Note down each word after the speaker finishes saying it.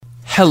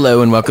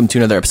Hello and welcome to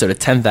another episode of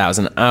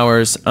 10,000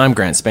 Hours. I'm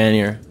Grant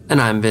Spanier. And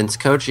I'm Vince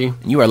Kochi.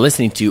 You are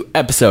listening to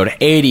episode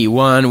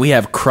 81. We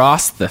have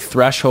crossed the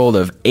threshold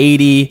of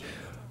 80.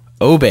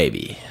 Oh,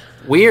 baby.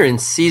 We are in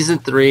season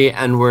 3,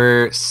 and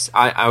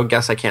I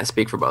guess I can't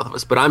speak for both of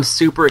us, but I'm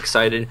super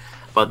excited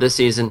about this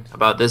season,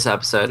 about this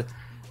episode,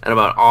 and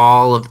about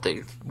all of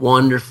the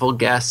wonderful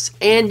guests,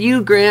 and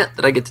you, Grant,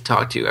 that I get to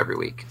talk to every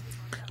week.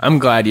 I'm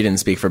glad you didn't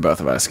speak for both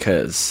of us,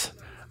 because...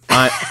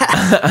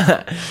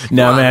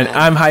 man,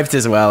 I'm hyped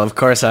as well. Of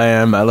course I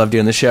am. I love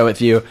doing the show with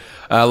you.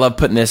 I love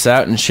putting this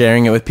out and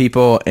sharing it with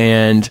people.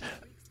 And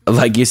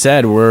like you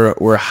said, we're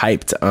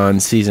hyped on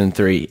season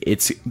 3.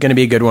 It's going to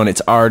be a good one.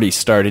 It's already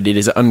started. It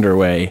is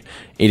underway.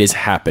 It is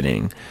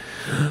happening.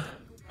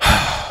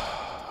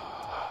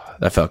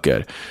 That felt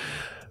good.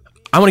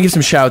 I want to give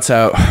some shouts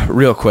out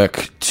real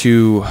quick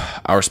to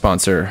our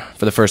sponsor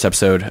for the first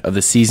episode of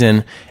the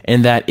season,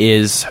 and that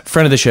is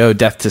friend of the show,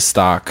 Death to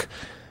Stock.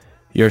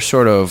 Your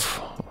sort of,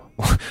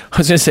 I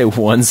was going to say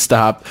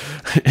one-stop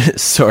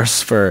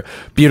source for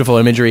beautiful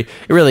imagery.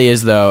 It really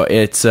is, though.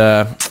 It's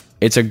a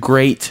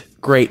great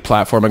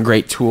platform, a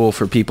great tool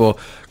for people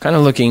kind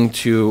of looking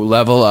to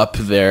level up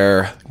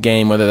their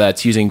game, whether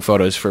that's using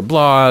photos for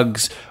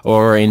blogs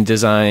or in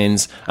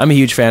designs. I'm a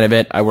huge fan of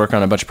it. I work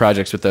on a bunch of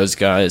projects with those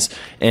guys,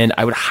 and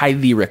I would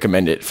highly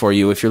recommend it for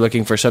you if you're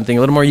looking for something a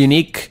little more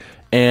unique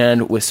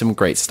and with some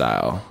great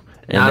style.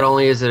 Not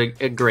only is it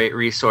a great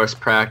resource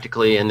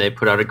practically, and they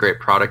put out a great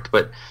product,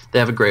 but they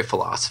have a great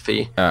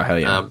philosophy. Oh, hell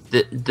yeah.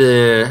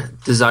 The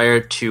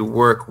desire to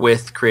work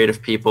with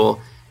creative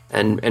people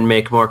and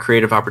make more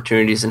creative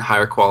opportunities and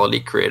higher quality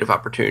creative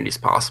opportunities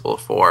possible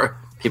for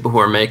people who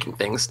are making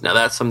things. Now,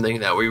 that's something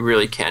that we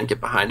really can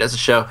get behind as a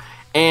show.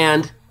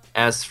 And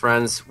as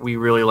friends, we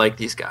really like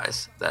these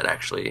guys that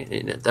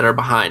are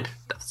behind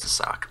Death to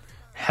Stock.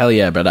 Hell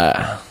yeah,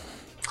 brother.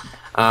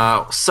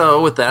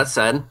 So with that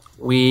said,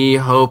 we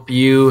hope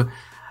you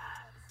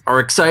are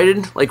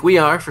excited like we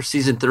are for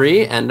season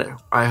 3, and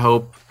I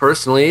hope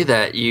personally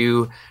that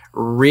you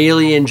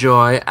really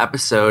enjoy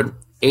episode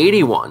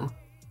 81,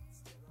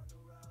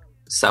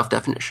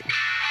 Self-Definition.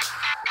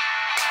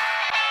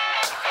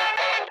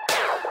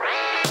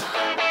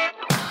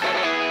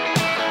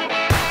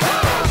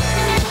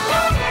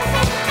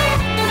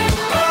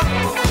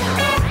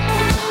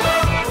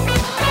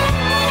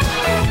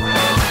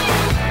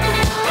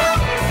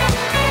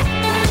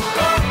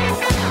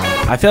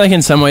 I feel like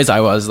in some ways I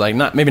was like,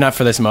 maybe not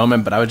for this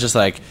moment, but I was just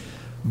like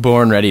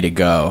born ready to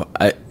go.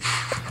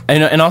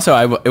 And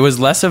also it was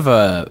less of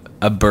a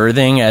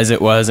birthing as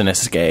it was an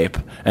escape,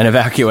 an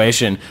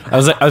evacuation. I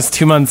was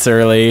 2 months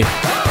early.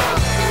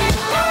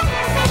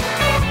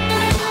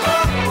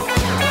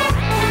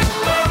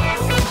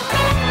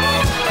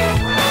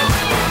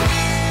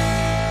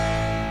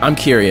 I'm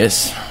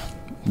curious,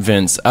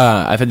 Vince.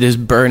 I've had this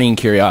burning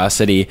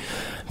curiosity,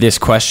 this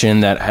question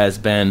that has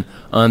been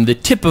on the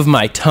tip of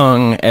my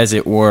tongue, as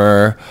it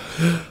were.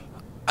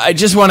 I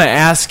just want to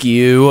ask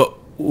you,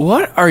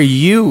 what are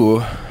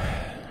you,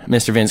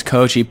 Mr. Vince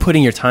Kochi,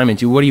 putting your time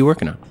into? What are you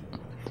working on?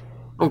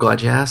 I'm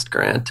glad you asked,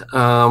 Grant.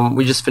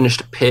 We just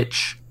finished a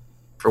pitch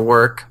for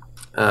work.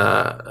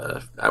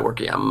 I work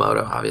at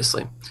Yamamoto,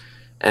 obviously.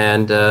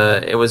 And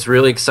it was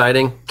really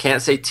exciting.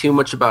 Can't say too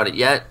much about it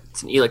yet.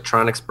 It's an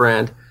electronics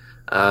brand.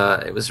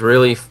 It was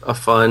really a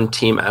fun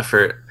team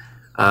effort.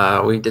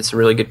 We did some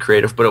really good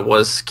creative, but it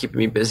was keeping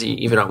me busy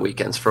even on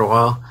weekends for a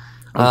while.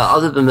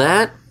 Other than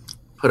that,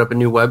 put up a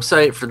new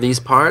website for these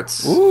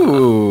parts.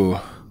 Ooh.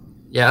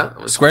 Yeah.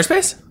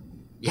 Squarespace?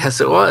 Yes,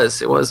 it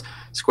was. It was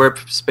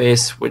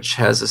Squarespace, which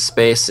has a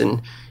space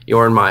in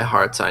your and my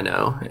hearts, I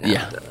know. And,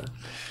 yeah.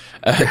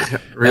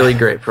 Really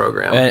great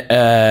program.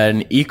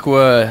 An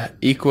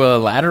equilateral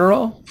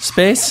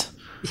space?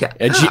 Yeah.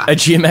 A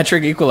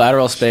geometric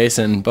equilateral space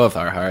in both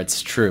our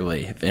hearts,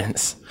 truly,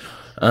 Vince.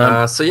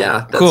 So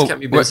yeah, that's cool. kept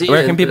me busy.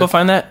 Where can people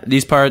find that?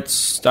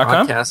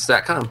 Theseparts.com?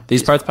 Podcasts.com.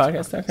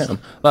 Thesepartspodcast.com.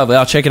 Lovely.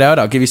 I'll check it out.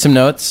 I'll give you some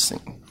notes.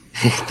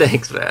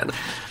 Thanks, man.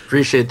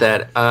 Appreciate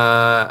that.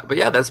 But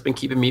yeah, that's been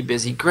keeping me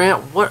busy.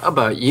 Grant, what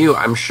about you?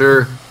 I'm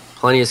sure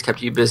plenty has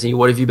kept you busy.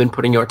 What have you been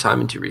putting your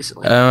time into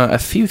recently? A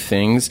few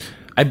things.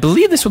 I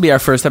believe this will be our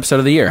first episode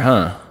of the year,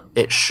 huh?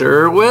 It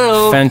sure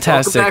will.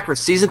 Fantastic. Welcome back for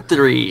season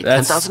 3,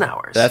 10,000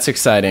 hours. That's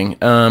exciting.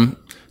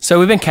 So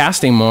we've been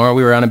casting more.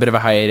 We were on a bit of a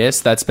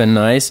hiatus. That's been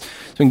nice. So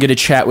we can get a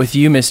chat with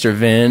you, Mr.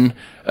 Vin.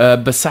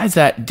 Besides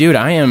that, dude,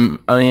 I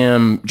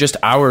am just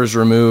hours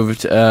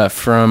removed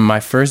from my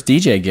first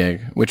DJ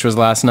gig, which was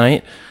last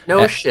night.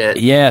 No shit.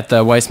 Yeah, at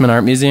the Weissman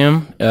Art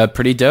Museum.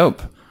 Pretty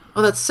dope.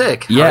 Oh, that's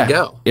sick. Yeah, how'd it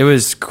go? It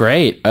was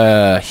great.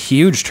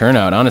 Huge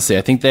turnout, honestly.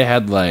 I think they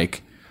had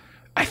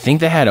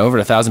over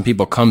 1,000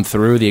 people come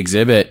through the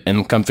exhibit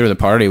and come through the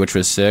party, which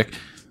was sick.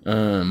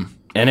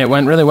 And it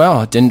went really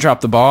well. It didn't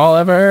drop the ball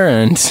ever,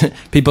 and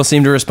people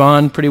seemed to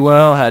respond pretty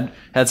well.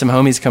 Had some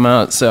homies come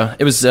out, so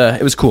it was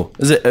cool.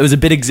 It was a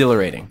bit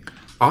exhilarating.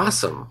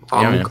 Awesome.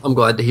 Yeah, I'm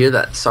glad to hear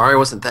that. Sorry I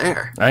wasn't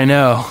there. I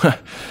know.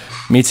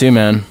 Me too,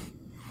 man.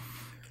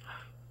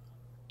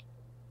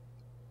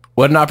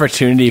 What an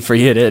opportunity for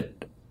you to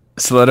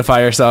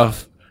solidify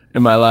yourself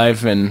in my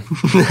life, and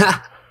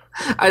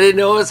I didn't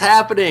know it was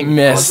happening.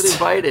 Missed. I wasn't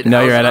invited. No,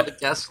 I you're wasn't at on it.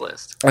 the guest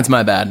list. That's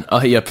my bad. I'll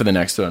hit you up for the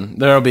next one.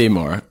 There will be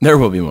more. There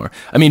will be more.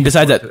 I mean,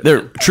 besides that,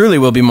 there truly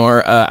will be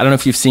more. I don't know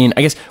if you've seen.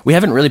 I guess we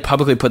haven't really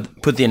publicly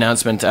put the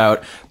announcement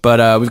out,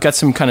 but we've got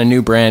some kind of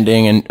new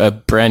branding and a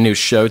brand new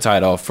show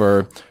title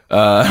for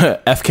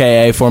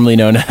FKA, formerly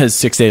known as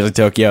 6 Days of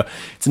Tokyo.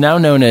 It's now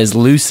known as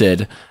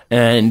Lucid,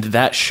 and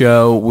that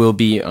show will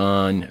be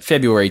on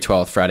February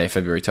 12th, Friday,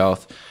 February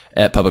 12th.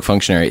 At Public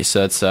Functionary.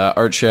 So it's an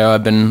art show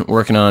I've been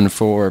working on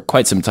for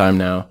quite some time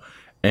now,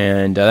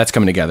 and that's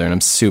coming together, and I'm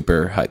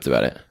super hyped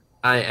about it.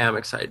 I am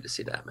excited to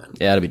see that, man.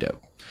 Yeah, it'll be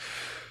dope.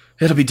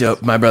 It'll be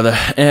dope, my brother.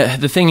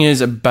 The thing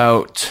is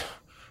about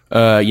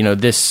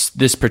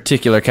this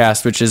particular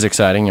cast, which is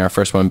exciting, our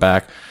first one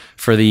back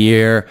for the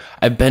year.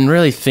 I've been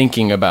really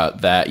thinking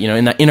about that,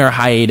 in our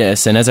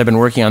hiatus, and as I've been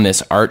working on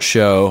this art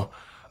show,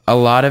 a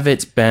lot of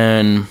it's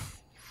been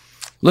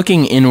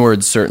looking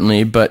inwards,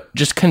 certainly, but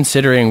just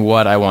considering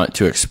what I want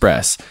to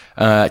express.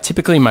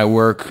 Typically, my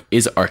work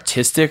is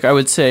artistic, I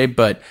would say,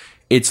 but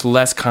it's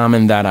less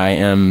common that I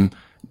am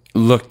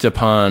looked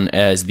upon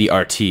as the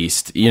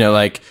artiste.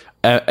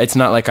 It's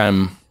not like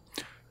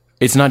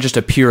it's not just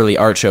a purely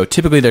art show.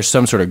 Typically, there's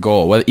some sort of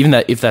goal. Even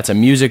if that's a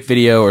music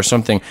video or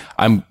something,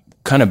 I'm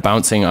kind of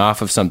bouncing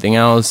off of something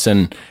else,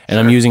 and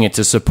I'm using it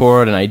to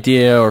support an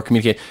idea or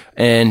communicate.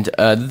 And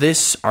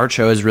this art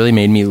show has really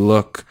made me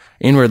look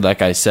inward,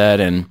 like I said,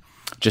 and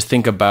just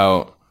think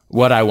about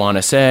what I want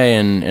to say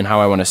and how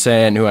I want to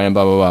say it and who I am,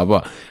 blah, blah, blah,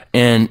 blah.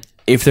 And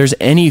if there's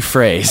any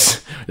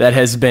phrase that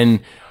has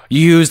been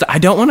used, I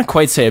don't want to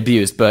quite say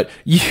abused, but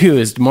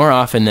used more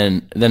often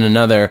than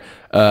another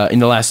in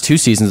the last 2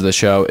 seasons of the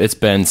show, it's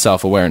been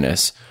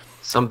self-awareness.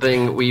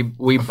 Something we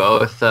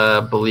both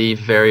believe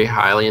very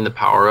highly in the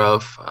power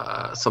of,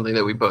 something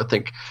that we both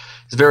think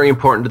is very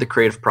important to the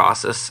creative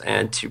process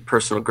and to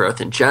personal growth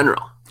in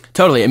general.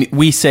 Totally. I mean,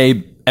 we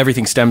say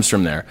everything stems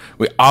from there.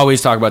 We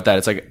always talk about that.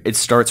 It's like it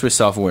starts with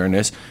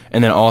self-awareness,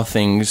 and then all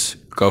things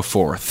go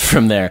forth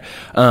from there.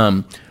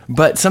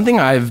 But something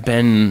I've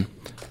been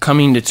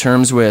coming to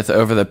terms with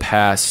over the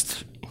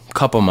past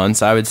couple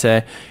months, I would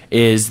say,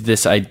 is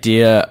this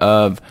idea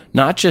of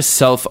not just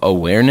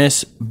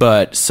self-awareness,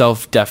 but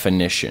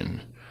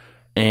self-definition.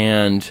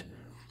 And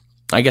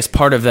I guess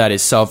part of that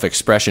is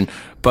self-expression,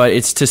 but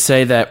it's to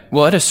say that,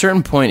 well, at a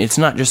certain point, it's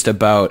not just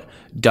about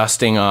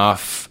dusting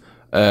off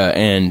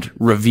and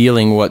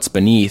revealing what's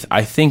beneath.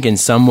 I think in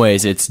some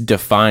ways it's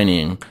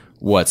defining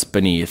what's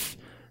beneath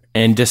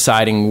and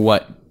deciding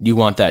what you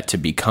want that to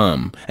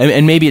become.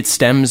 And maybe it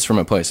stems from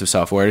a place of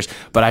self-awareness,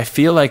 but I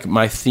feel like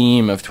my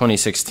theme of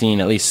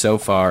 2016, at least so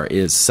far,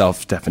 is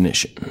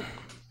self-definition.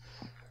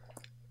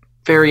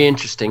 Very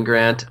interesting,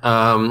 Grant.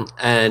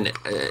 And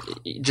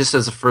just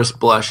as a first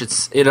blush,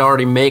 it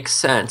already makes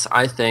sense,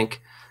 I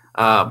think.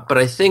 But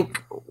I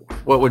think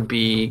what would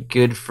be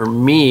good for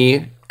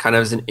me, kind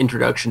of as an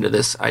introduction to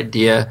this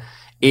idea,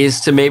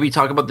 is to maybe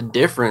talk about the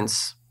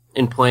difference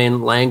in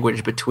plain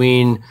language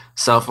between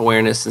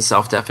self-awareness and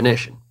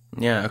self-definition.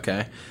 Yeah,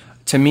 okay.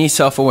 To me,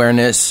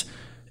 self-awareness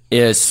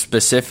is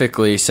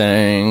specifically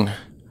saying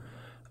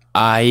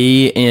I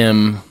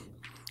am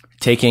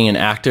taking an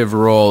active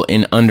role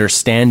in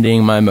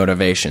understanding my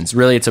motivations.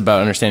 Really, it's about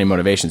understanding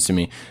motivations to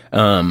me.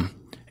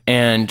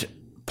 And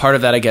part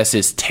of that, I guess,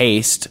 is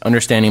taste,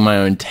 understanding my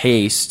own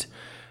taste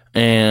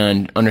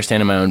and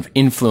understanding my own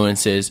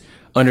influences,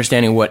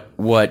 understanding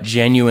what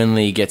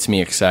genuinely gets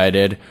me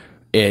excited.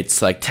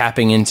 It's like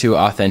tapping into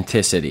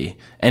authenticity,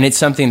 and it's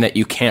something that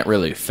you can't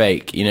really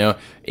fake,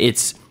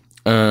 it's,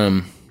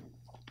 I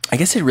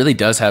guess it really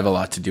does have a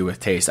lot to do with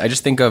taste. I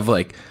just think of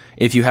like,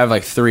 if you have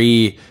like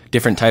 3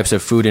 different types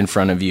of food in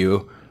front of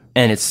you,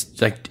 and it's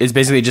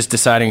basically just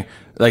deciding,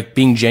 like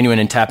being genuine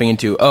and tapping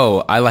into,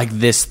 oh, I like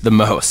this the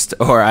most,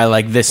 or I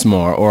like this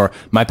more, or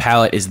my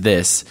palate is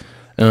this.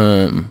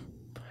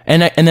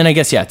 And then I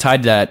guess, yeah,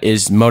 tied to that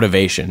is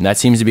motivation. That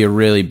seems to be a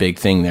really big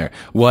thing there.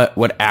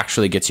 What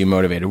actually gets you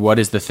motivated? What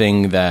is the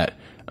thing that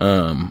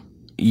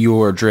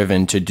you're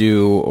driven to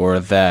do, or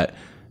that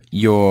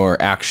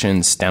your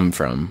actions stem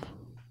from?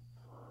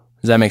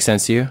 Does that make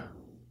sense to you?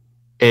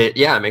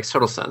 Yeah, it makes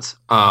total sense.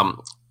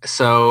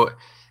 So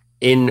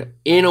in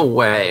a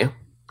way,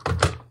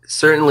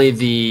 certainly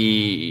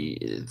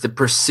the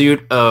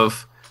pursuit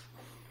of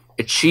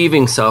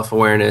achieving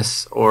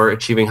self-awareness or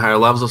achieving higher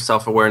levels of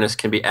self-awareness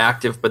can be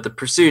active, but the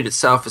pursuit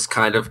itself is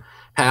kind of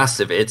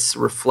passive. It's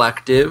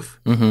reflective.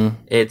 Mm-hmm.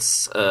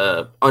 It's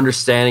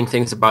understanding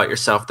things about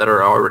yourself that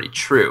are already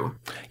true.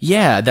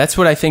 Yeah, that's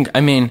what I think.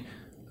 I mean,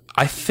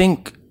 I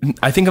think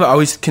I've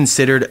always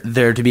considered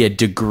there to be a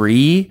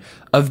degree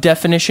of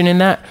definition in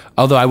that,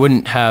 although I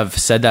wouldn't have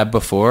said that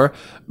before.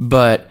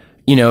 But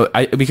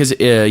because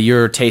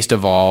your taste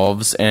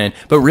evolves,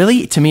 but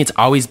really to me, it's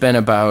always been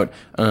about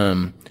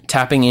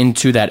tapping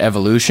into that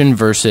evolution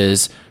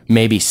versus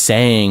maybe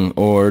saying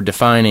or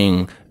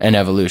defining an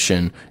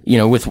evolution.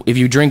 If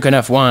you drink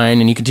enough wine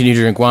and you continue to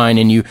drink wine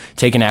and you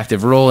take an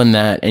active role in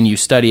that and you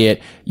study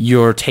it,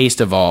 your taste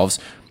evolves.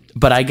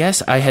 But I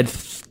guess I had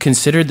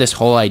considered this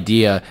whole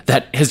idea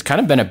that has kind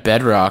of been a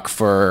bedrock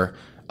for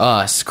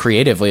us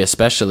creatively,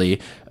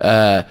 especially,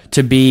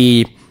 to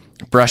be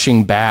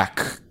brushing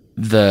back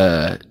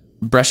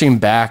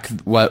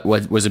what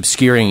was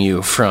obscuring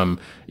you from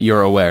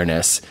your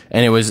awareness.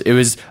 And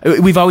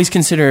we've always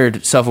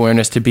considered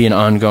self-awareness to be an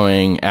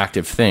ongoing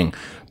active thing.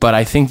 But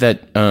I think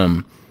that,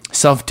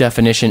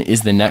 self-definition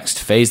is the next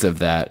phase of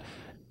that.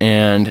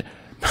 And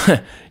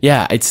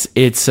yeah, it's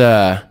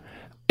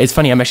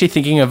funny. I'm actually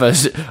thinking of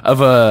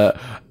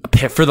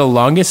for the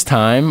longest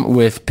time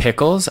with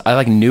pickles, I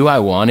like knew I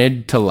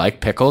wanted to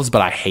like pickles,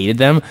 but I hated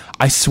them.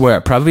 I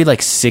swear, probably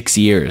like 6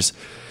 years.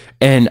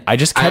 And I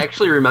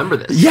actually remember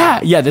this.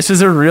 Yeah, this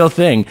is a real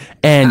thing.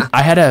 And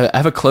I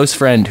have a close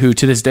friend who,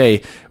 to this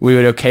day, we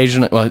would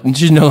occasionally, well,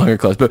 she's no longer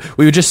close, but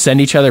we would just send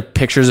each other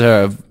pictures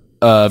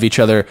of each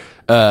other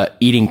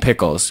eating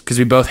pickles because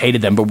we both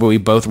hated them, but we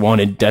both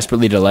wanted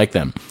desperately to like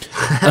them.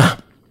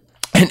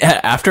 And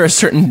after a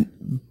certain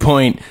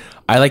point,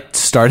 I like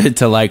started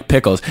to like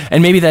pickles.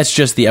 And maybe that's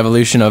just the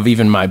evolution of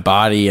even my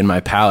body and my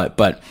palate,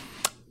 but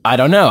I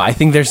don't know. I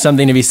think there's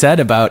something to be said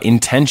about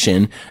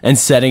intention and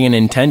setting an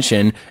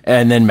intention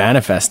and then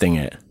manifesting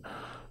it.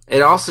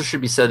 It also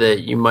should be said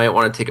that you might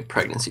want to take a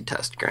pregnancy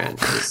test, Grant,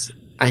 because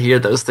I hear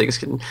those things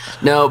can...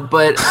 No,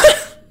 but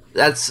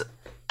that's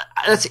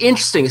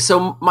interesting.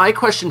 So my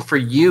question for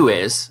you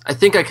is, I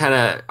think I kind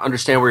of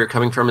understand where you're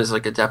coming from as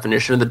like a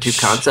definition of the two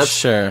concepts.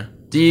 Sure.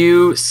 Do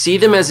you see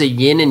them as a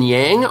yin and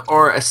yang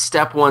or a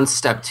step one,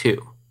 step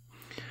two?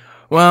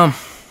 Well,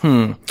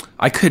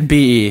 I could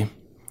be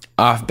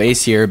off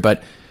base here,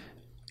 but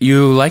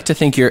you like to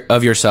think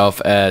of yourself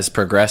as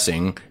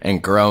progressing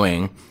and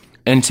growing.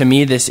 And to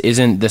me, this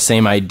isn't the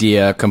same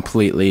idea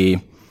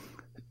completely,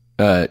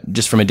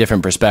 just from a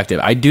different perspective.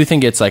 I do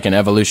think it's like an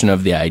evolution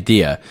of the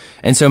idea.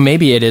 And so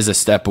maybe it is a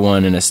step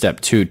one and a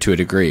step two to a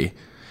degree,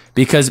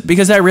 because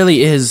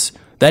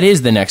that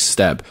is the next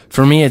step.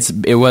 For me,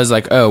 it was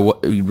like,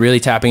 really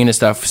tapping into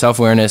stuff,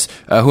 self-awareness.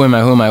 Who am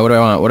I? What do I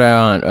want? What do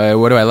I want?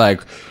 What do I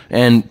like?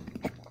 And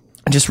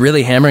just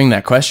really hammering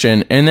that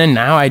question. And then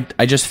now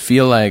I just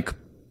feel like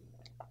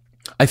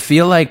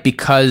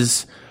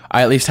because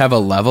I at least have a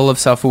level of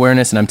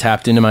self-awareness and I'm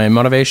tapped into my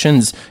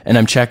motivations and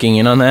I'm checking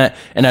in on that.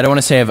 And I don't want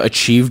to say I've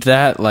achieved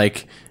that,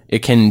 like it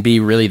can be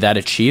really that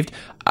achieved.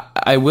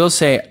 I will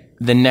say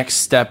the next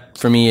step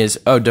for me is,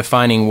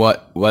 defining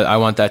what I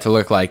want that to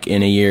look like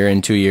in a year,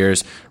 in 2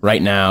 years,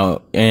 right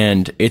now.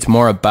 And it's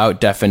more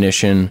about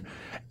definition,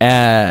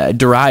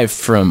 derived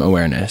from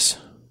awareness.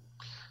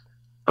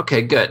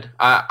 Okay, good.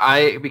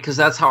 Because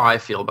that's how I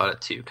feel about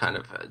it too. Kind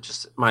of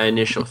just my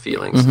initial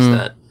feelings is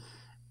that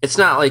it's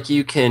not like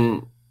you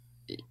can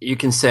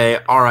say,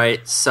 all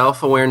right,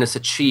 self-awareness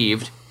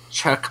achieved,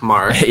 check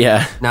mark.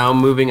 Yeah. Now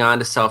moving on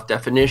to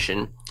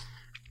self-definition.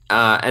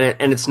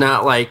 And it's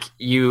not like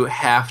you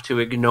have to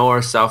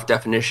ignore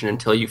self-definition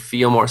until you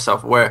feel more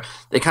self-aware.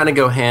 They kind of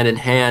go hand in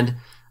hand.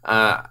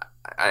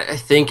 I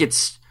think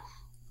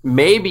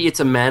maybe it's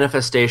a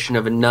manifestation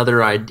of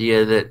another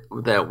idea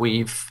that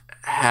we've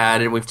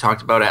had and we've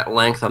talked about at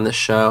length on this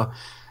show,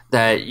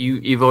 that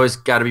you've always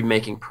got to be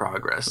making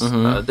progress.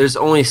 There's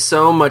only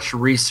so much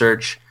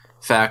research,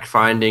 fact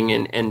finding,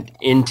 and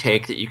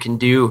intake that you can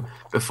do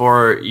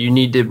before you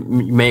need to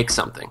make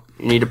something.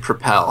 You need to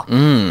propel.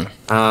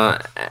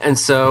 And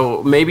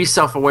so maybe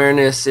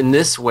self-awareness in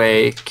this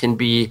way can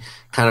be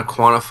kind of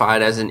quantified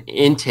as an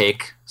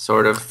intake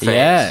sort of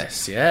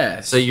phase.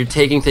 Yes. So you're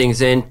taking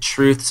things in,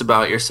 truths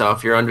about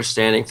yourself, you're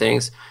understanding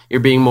things,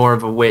 you're being more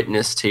of a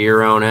witness to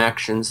your own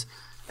actions.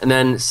 And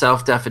then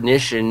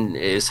self-definition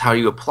is how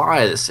you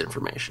apply this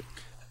information.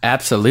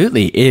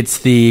 Absolutely. It's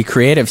the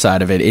creative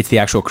side of it. It's the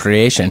actual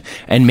creation.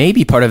 And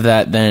maybe part of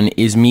that then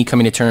is me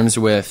coming to terms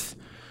with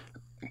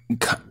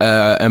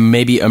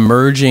maybe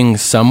emerging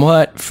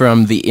somewhat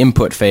from the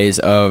input phase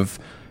of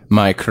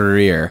my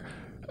career.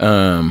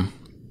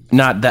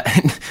 Not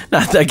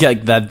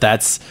that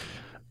that's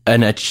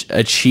an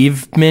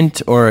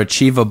achievement or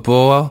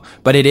achievable,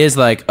 but it is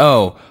like,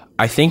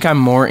 I think I'm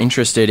more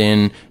interested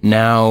in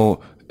now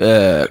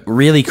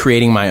really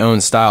creating my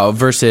own style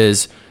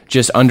versus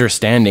just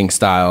understanding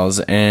styles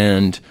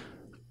and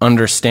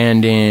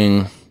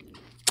understanding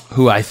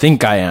who I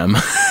think I am.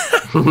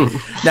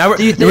 Now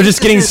we're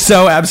just getting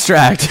so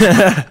abstract.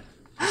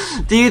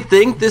 Do you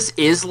think this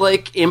is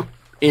like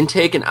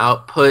intake and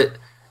output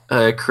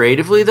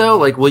creatively though?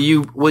 Like, will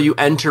you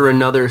enter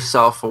another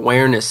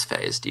self-awareness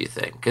phase, do you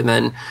think, and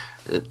then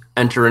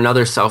enter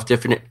another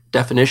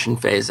self-definition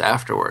phase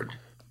afterward?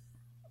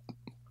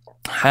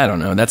 I don't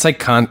know. That's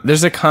like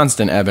there's a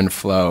constant ebb and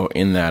flow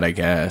in that, I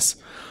guess.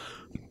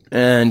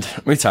 And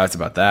we talked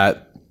about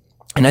that.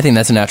 And I think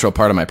that's a natural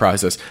part of my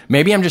process.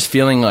 Maybe I'm just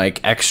feeling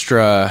like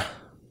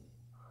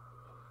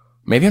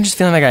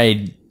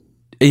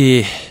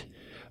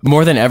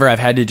more than ever, I've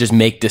had to just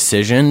make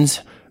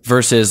decisions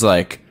versus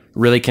like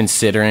really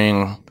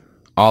considering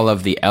all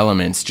of the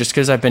elements, just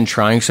because I've been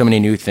trying so many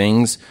new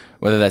things,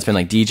 whether that's been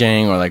like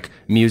DJing or like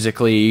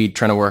musically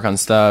trying to work on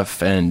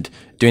stuff and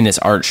doing this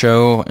art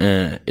show.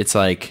 It's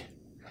like,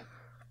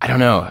 I don't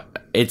know.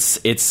 it's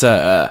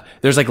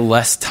there's like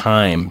less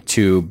time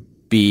to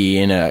be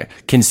in a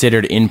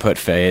considered input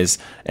phase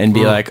and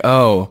be like,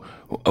 oh,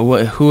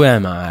 who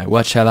am I?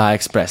 What shall I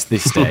express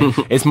this day?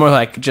 It's more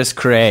like just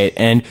create,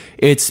 and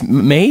it's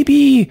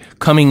maybe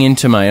coming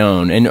into my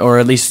own, and or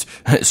at least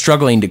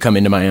struggling to come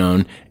into my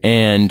own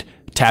and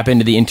tap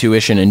into the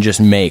intuition and just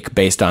make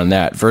based on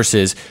that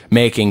versus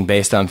making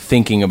based on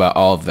thinking about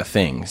all of the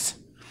things.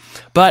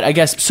 But I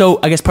guess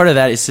part of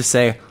that is to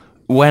say,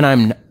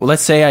 when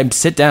let's say I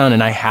sit down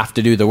and I have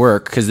to do the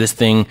work because this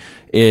thing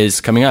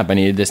is coming up,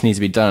 this needs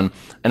to be done,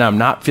 and I'm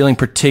not feeling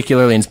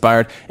particularly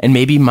inspired, and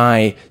maybe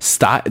my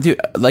style,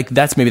 like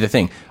that's maybe the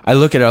thing. I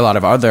look at a lot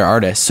of other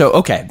artists. So,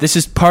 okay, this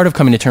is part of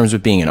coming to terms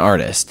with being an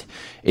artist,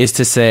 is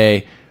to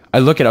say, I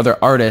look at other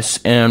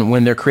artists, and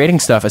when they're creating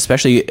stuff,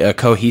 especially a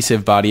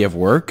cohesive body of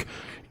work,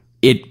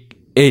 it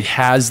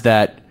has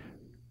that,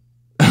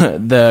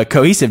 the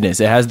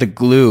cohesiveness, it has the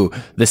glue,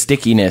 the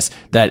stickiness,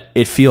 that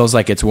it feels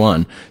like it's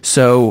one.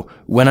 So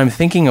when I'm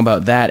thinking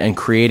about that and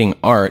creating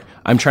art,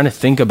 I'm trying to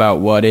think about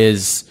what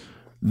is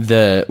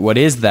that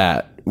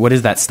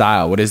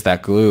style, what is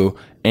that glue,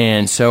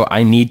 and so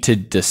I need to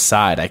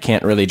decide. I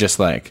can't really just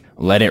like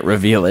let it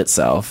reveal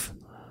itself.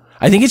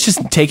 I think it's just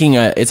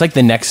it's like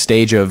the next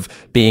stage of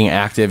being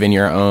active in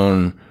your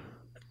own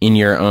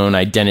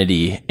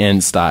identity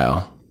and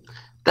style.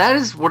 That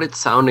is what it's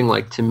sounding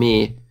like to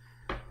me.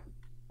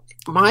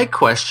 My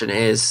question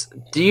is,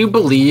 do you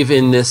believe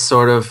in this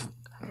sort of,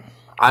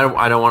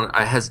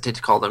 I hesitate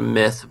to call it a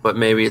myth, but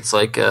maybe it's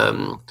like,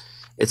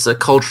 it's a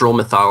cultural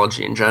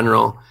mythology in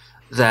general,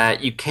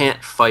 that you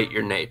can't fight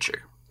your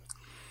nature.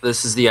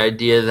 This is the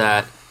idea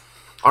that,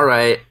 all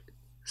right,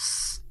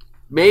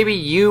 maybe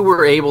you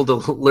were able to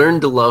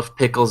learn to love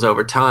pickles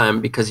over time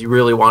because you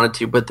really wanted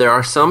to, but there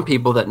are some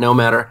people that no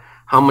matter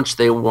how much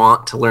they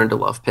want to learn to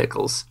love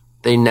pickles,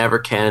 they never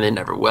can, they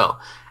never will.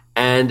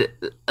 And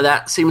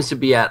that seems to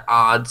be at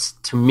odds,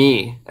 to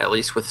me, at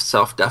least, with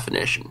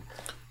self-definition.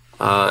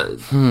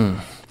 Can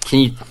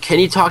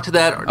you talk to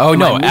that? Oh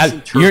no,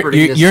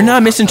 you're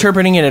not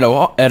misinterpreting it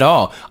at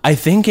all. I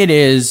think it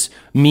is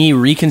me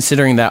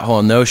reconsidering that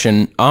whole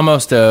notion,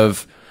 almost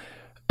of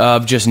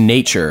just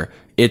nature.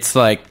 It's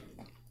like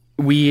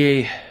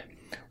we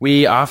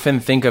often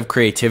think of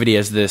creativity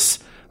as this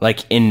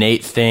like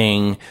innate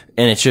thing,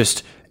 and it's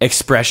just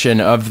expression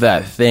of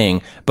that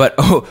thing. But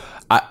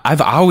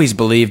I've always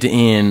believed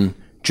in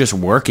just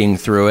working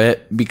through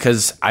it,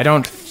 because I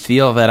don't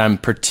feel that I'm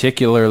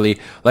particularly,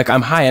 like,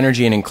 I'm high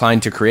energy and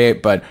inclined to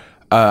create, but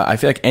I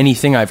feel like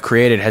anything I've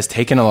created has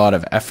taken a lot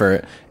of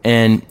effort.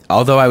 And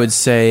although I would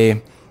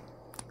say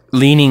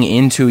leaning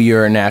into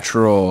your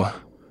natural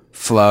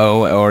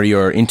flow or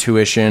your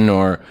intuition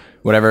or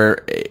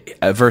whatever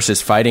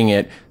versus fighting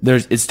it,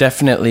 it's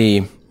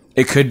definitely,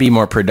 it could be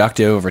more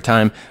productive over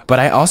time. But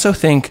I also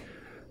think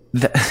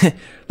that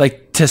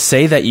like to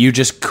say that you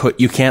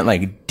can't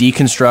like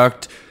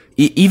deconstruct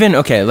even,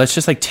 okay, let's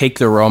just like take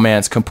the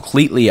romance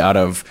completely out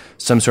of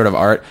some sort of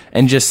art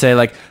and just say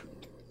like,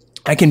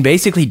 I can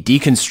basically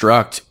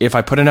deconstruct, if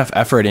I put enough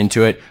effort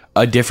into it,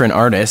 a different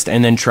artist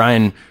and then try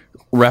and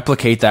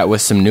replicate that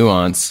with some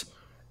nuance,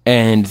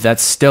 and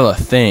that's still a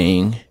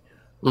thing.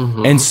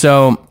 Mm-hmm. And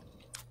so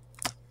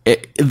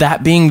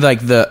that being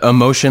like the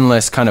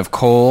emotionless kind of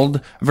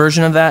cold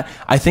version of that,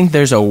 I think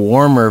there's a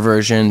warmer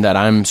version that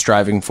I'm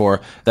striving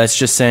for that's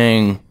just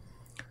saying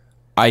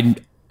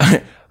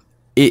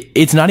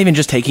it's not even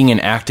just taking an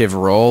active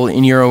role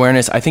in your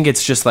awareness. I think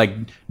it's just like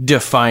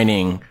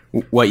defining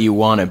what you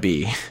want to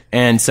be.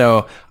 And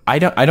so I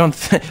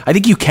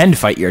think you can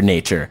fight your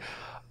nature.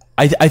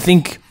 I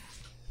think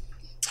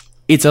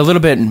it's a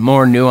little bit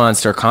more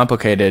nuanced or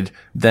complicated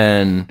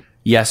than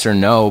yes or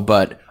no,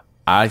 but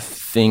I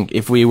think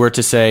if we were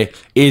to say,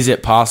 is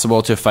it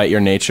possible to fight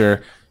your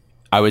nature?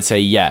 I would say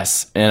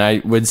yes. And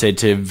I would say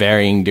to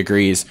varying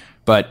degrees,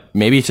 but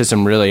maybe to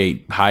some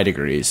really high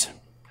degrees.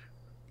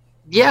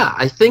 Yeah,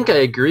 I think I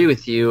agree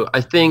with you.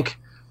 I think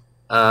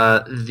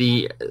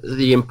the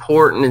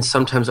important and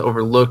sometimes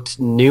overlooked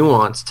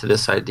nuance to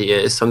this idea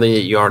is something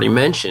that you already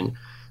mentioned,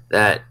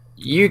 that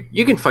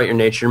you can fight your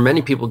nature.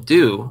 Many people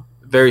do,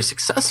 very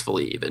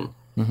successfully even.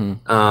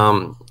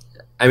 Mm-hmm.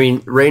 I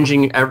mean,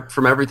 ranging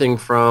from everything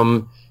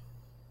from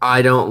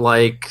I don't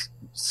like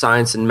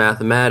science and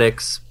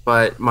mathematics,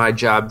 but my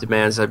job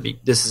demands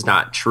this is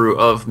not true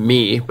of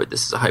me, but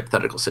this is a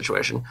hypothetical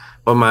situation,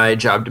 but my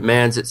job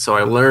demands it, so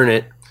I learn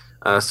it.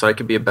 So I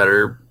could be a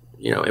better,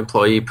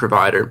 employee,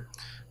 provider,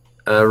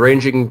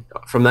 ranging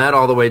from that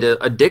all the way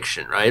to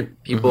addiction, right?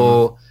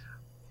 People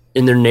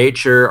in their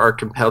nature are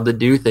compelled to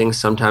do things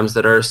sometimes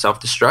that are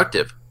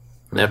self-destructive.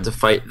 And they have to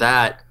fight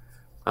that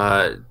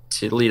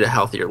to lead a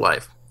healthier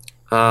life.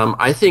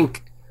 I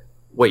think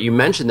what you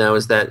mentioned, though,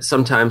 is that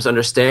sometimes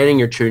understanding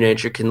your true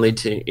nature can lead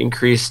to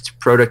increased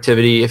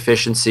productivity,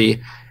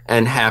 efficiency,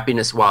 and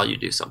happiness while you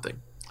do something.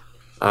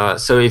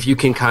 So if you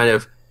can kind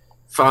of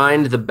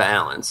find the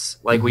balance,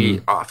 like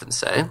we often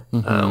say,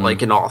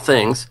 like in all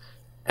things,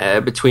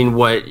 between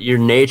what your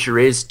nature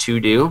is to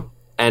do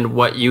and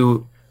what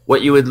you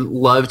what you would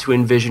love to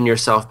envision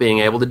yourself being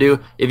able to do,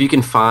 if you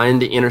can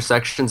find the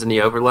intersections and the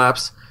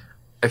overlaps,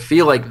 I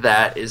feel like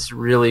that is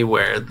really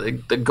where the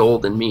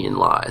golden mean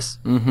lies.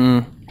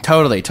 Mm-hmm.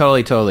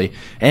 Totally.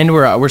 And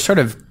we're sort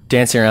of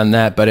dancing around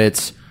that, but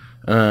it's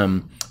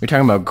we're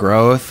talking about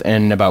growth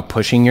and about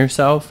pushing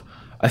yourself.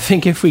 I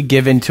think if we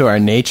give into our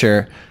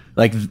nature,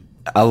 like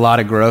a lot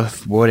of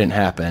growth wouldn't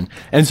happen.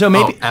 And so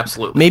maybe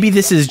absolutely. Maybe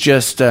this is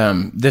just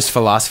this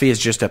philosophy is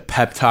just a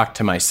pep talk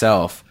to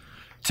myself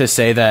to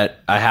say that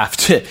I have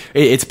to,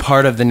 it's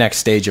part of the next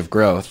stage of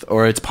growth,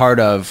 or it's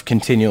part of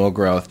continual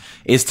growth,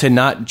 is to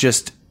not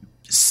just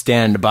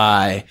stand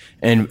by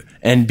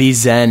and be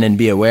zen and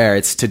be aware.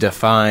 It's to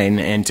define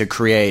and to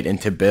create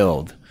and to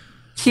build.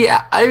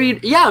 Yeah, I mean,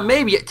 yeah,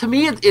 maybe. To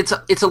me,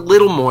 it's a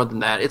little more than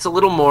that. It's a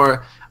little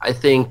more, I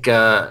think,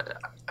 I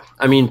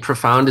mean,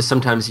 profound is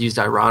sometimes used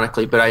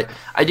ironically, but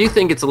I do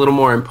think it's a little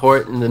more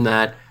important than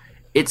that.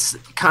 It's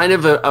kind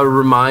of a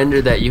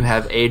reminder that you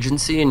have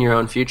agency in your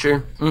own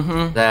future.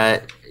 Mm-hmm.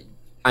 That,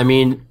 I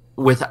mean,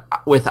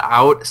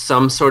 without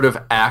some sort of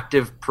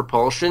active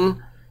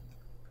propulsion,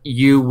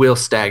 you will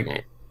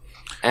stagnate.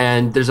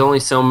 And there's only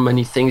so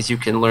many things you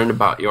can learn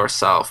about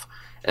yourself.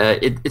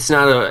 It's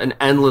not an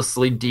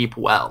endlessly deep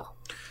well.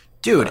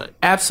 Dude,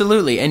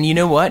 absolutely. And you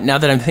know what? Now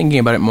that I'm thinking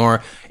about it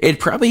more, it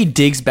probably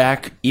digs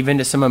back even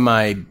to some of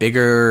my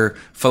bigger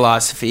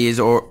philosophies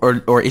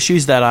or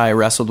issues that I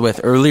wrestled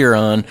with earlier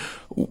on,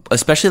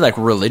 especially like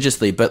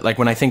religiously. But like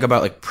when I think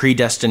about like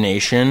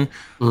predestination,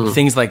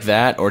 things like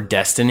that, or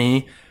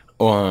destiny,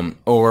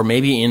 or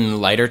maybe in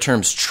lighter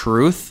terms,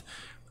 truth.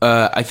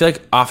 I feel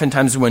like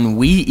oftentimes when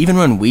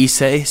we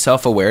say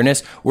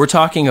self-awareness, we're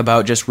talking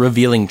about just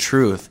revealing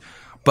truth.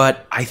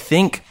 But I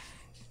think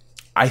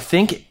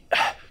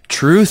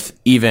truth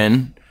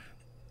even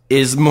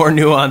is more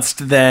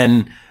nuanced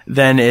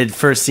than it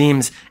first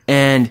seems,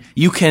 and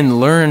you can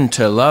learn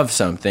to love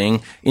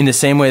something in the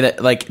same way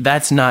that, like,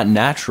 that's not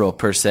natural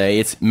per se,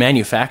 it's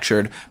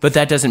manufactured, but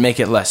that doesn't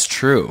make it less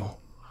true.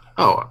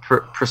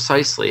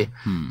 Precisely.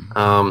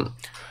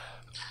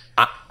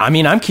 I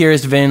mean, I'm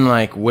curious, Vin,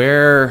 like,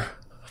 where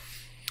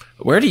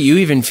do you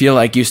even feel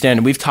like you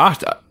stand? We've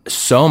talked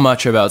so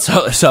much about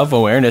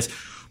self-awareness,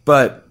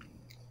 but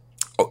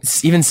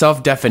even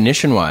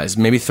self-definition wise,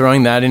 maybe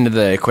throwing that into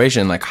the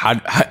equation, like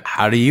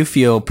how do you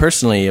feel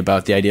personally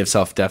about the idea of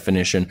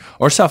self-definition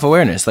or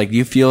self-awareness? Like, do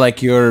you feel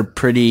like you're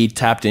pretty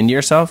tapped into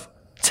yourself?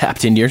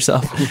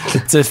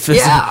 It's a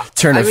yeah.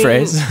 turn of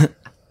phrase.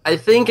 I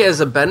think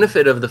as a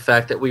benefit of the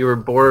fact that we were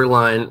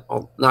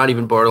not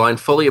even borderline,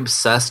 fully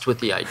obsessed with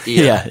the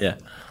idea. Yeah.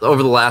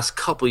 Over the last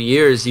couple of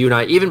years, you and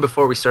I, even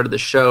before we started the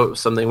show, it was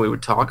something we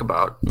would talk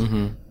about.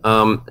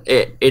 Mm-hmm.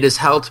 It has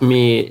helped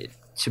me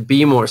to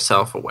be more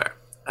self-aware.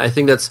 I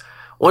think that's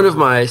one of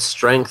my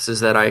strengths,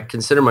 is that I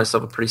consider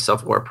myself a pretty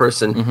self-aware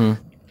person. Mm-hmm.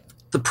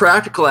 The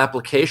practical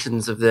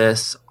applications of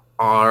this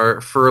are,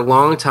 for a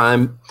long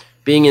time,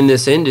 being in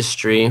this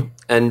industry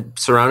and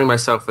surrounding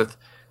myself with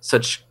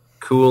such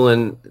cool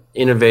and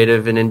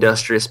innovative and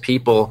industrious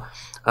people,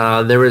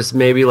 there was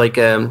maybe like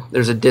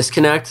there's a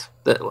disconnect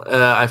that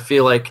I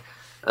feel like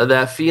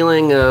that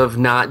feeling of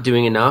not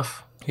doing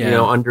enough,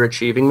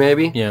 underachieving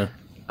maybe. Yeah.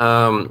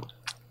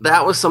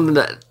 That was something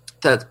that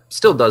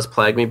still does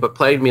plague me, but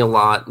plagued me a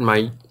lot in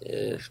my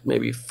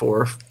maybe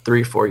 4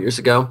 years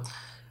ago.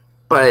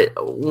 But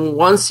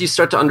once you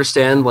start to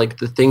understand like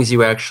the things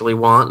you actually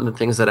want and the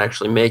things that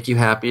actually make you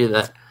happy,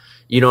 that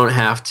you don't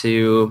have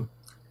to,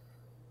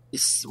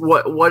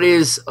 what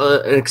is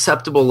an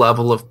acceptable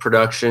level of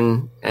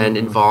production and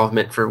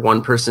involvement for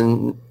one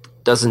person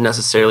doesn't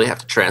necessarily have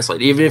to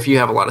translate, even if you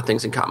have a lot of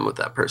things in common with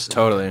that person.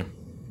 Totally.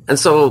 And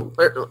so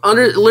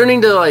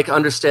learning to like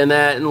understand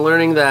that, and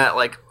learning that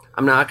like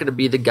I'm not going to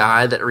be the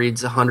guy that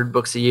reads 100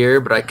 books a year,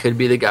 but I could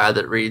be the guy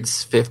that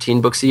reads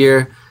 15 books a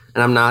year.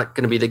 And I'm not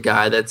going to be the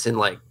guy that's in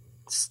like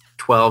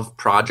 12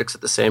 projects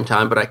at the same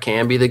time, but I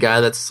can be the guy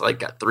that's like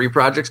got 3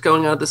 projects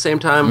going on at the same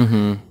time.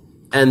 Mm-hmm.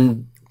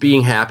 And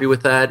being happy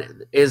with that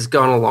has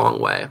gone a long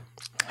way.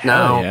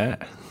 Hell yeah.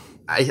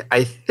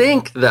 I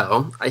think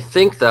though,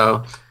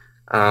 the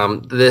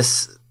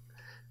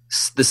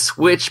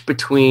switch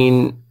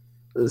between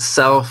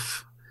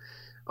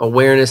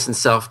self-awareness and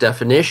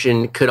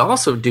self-definition could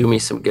also do me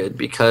some good,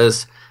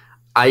 because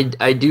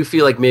I do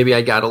feel like maybe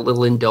I got a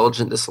little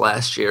indulgent this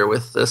last year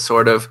with the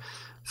sort of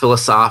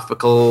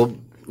philosophical,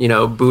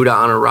 Buddha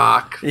on a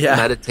rock,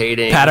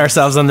 meditating. Pat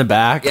ourselves on the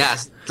back.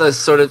 Yes. The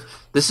sort of,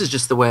 this is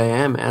just the way I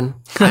am, man.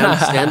 I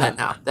understand that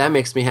now. That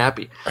makes me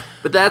happy.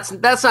 But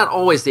that's not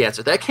always the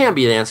answer. That can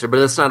be the answer, but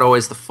that's not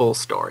always the full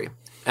story.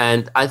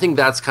 And I think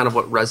that's kind of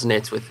what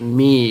resonates with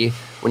me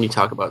when you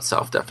talk about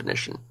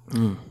self-definition.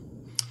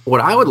 What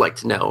I would like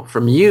to know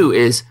from you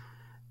is,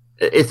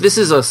 if this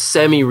is a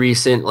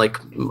semi-recent, like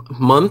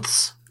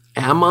month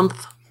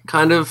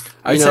kind of,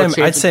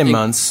 I'd say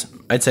months.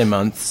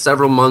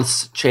 Several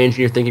months change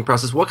in your thinking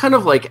process. What kind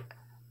of like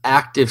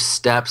active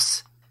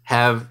steps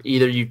have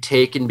either you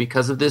taken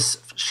because of this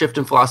shift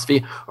in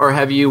philosophy, or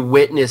have you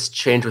witnessed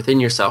change within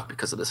yourself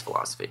because of this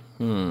philosophy?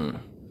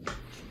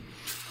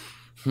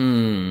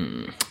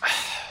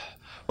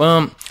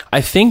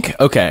 I think,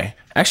 okay.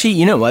 Actually,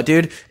 you know what,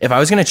 dude? If I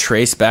was going to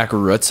trace back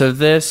roots of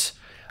this,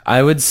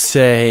 I would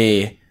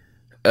say,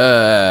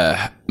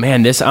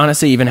 man, this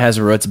honestly even has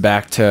roots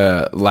back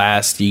to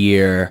last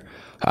year.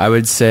 I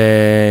would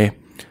say,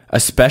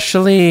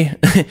 especially,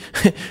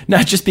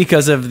 not just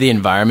because of the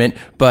environment,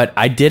 but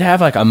I did have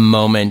like a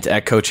moment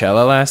at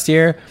Coachella last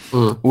year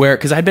where,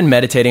 because I'd been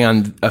meditating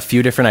on a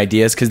few different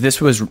ideas, because this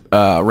was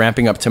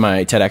ramping up to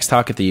my TEDx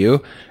talk at the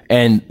U,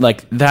 and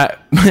like that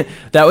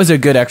that was a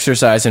good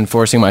exercise in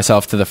forcing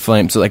myself to the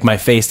flames, like my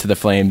face to the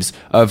flames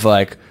of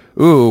like,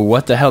 ooh,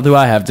 what the hell do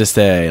I have to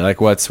say? Like,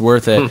 what's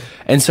worth it?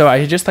 And so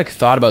I just like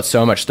thought about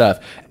so much stuff,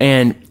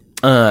 and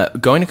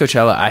going to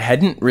Coachella, I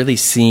hadn't really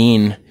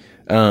seen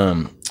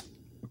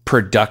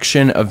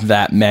production of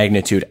that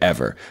magnitude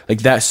ever.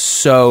 Like, that's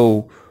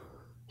so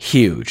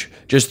huge.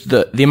 Just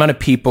the amount of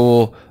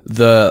people,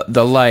 the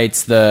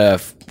lights, the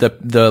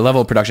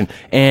level of production.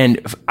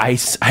 And I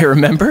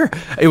remember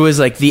it was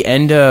like the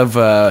end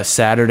of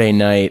Saturday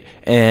night,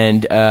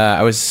 and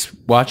I was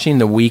watching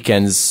the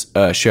Weeknd's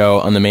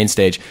show on the main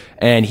stage,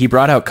 and he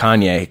brought out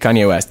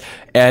Kanye West,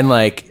 and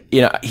like,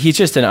 you know, he's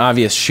just an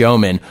obvious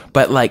showman,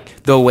 but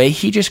like the way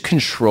he just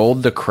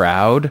controlled the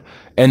crowd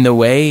and the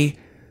way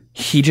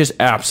he just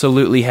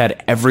absolutely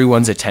had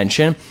everyone's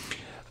attention,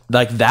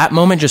 like that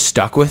moment just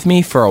stuck with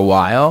me for a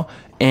while.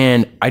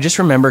 And I just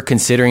remember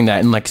considering that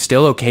and like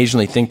still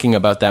occasionally thinking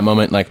about that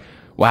moment, like,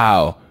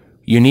 wow,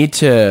 you need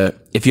to,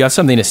 if you have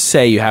something to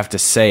say, you have to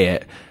say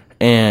it.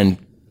 And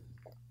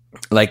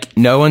like,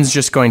 no one's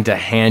just going to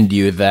hand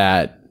you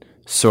that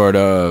sort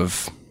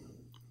of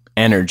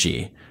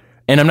energy.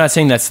 And I'm not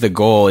saying that's the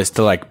goal, is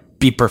to like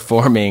be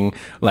performing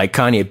like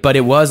Kanye, but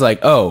it was like,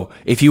 oh,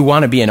 if you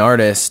want to be an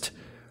artist,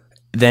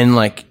 then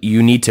like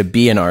you need to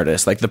be an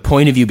artist. Like the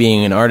point of you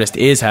being an artist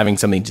is having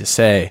something to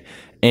say.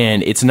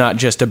 And it's not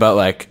just about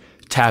like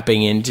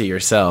tapping into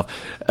yourself,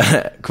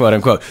 quote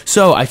unquote.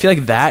 So I feel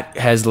like that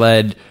has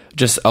led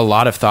just a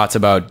lot of thoughts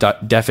about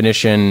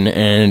definition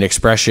and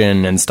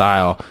expression and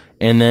style.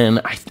 And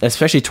then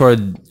especially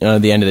toward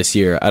the end of this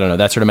year, I don't know,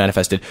 that sort of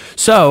manifested.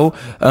 So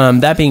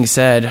that being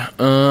said,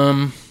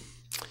 I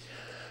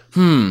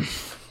don't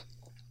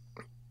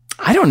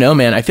know,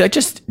 man. I feel like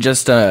just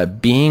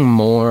being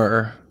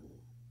more,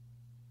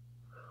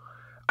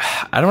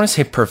 I don't want to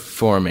say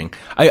performing.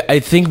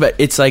 I think, but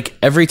it's like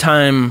every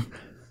time,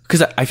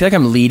 because I feel like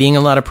I'm leading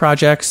a lot of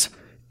projects,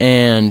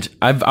 and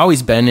I've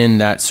always been in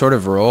that sort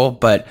of role,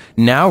 but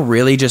now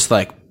really just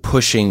like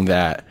pushing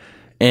that,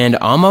 and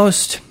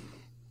almost,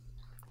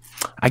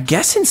 I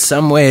guess in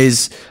some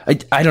ways,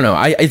 I don't know.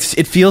 It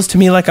feels to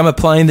me like I'm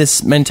applying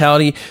this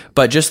mentality,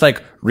 but just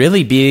like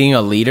really being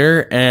a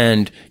leader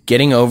and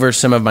getting over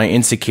some of my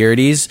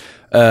insecurities,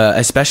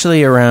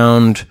 especially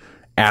around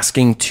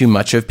asking too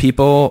much of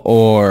people,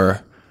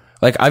 or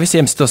like, obviously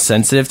I'm still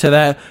sensitive to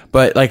that,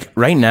 but like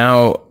right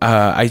now,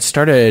 I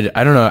started,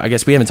 I don't know, I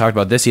guess we haven't talked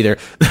about this either.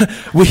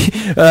 We,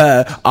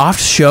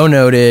 oft show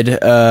noted,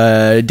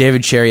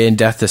 David Cherry in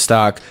Death to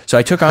Stock. So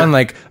I took on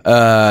like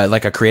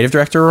a creative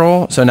director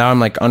role. So now I'm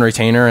like on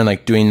retainer and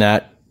like doing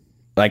that,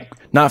 like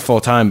not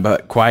full time,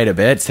 but quite a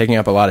bit. It's taking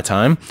up a lot of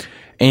time.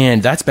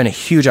 And that's been a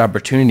huge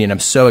opportunity, and I'm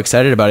so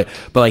excited about it.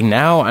 But like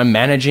now I'm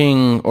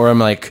managing, or I'm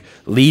like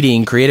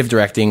leading, creative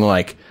directing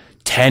like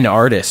 10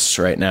 artists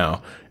right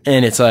now.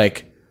 And it's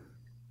like,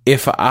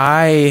 if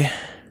I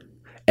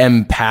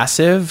am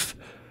passive,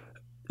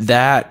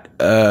 that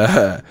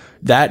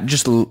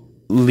just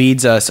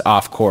leads us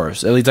off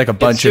course. It leads like a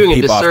bunch of people off course.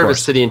 It's doing a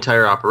disservice to the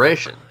entire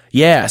operation.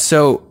 Yeah.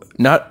 So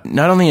not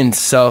only in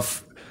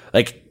self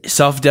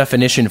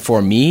definition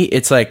for me,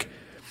 it's like,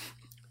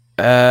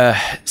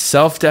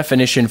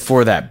 self-definition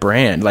for that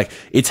brand. Like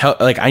it's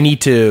like I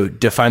need to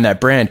define that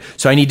brand.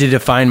 So I need to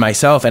define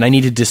myself, and I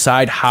need to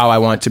decide how I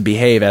want to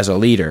behave as a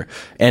leader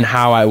and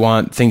how I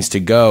want things to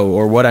go,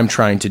 or what I'm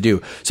trying to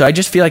do. So I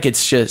just feel like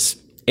it's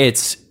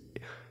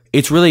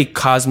really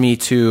caused me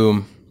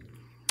to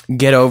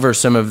get over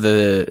some of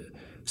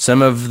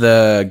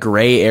the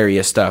gray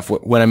area stuff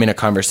when I'm in a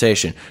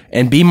conversation,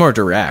 and be more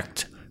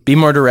direct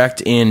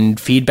in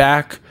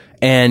feedback,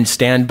 and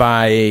stand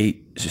by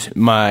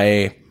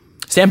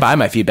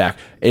my feedback.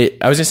 I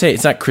was gonna say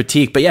it's not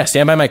critique, but yeah,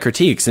 stand by my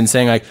critiques and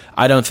saying like,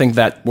 I don't think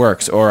that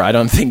works, or I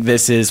don't think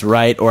this is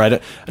right, or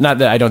not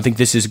that I don't think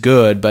this is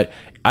good, but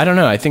I don't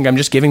know. I think I'm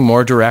just giving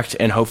more direct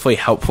and hopefully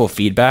helpful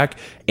feedback,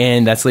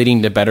 and that's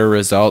leading to better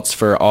results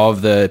for all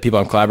of the people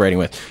I'm collaborating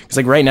with. Because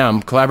like right now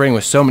I'm collaborating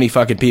with so many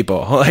fucking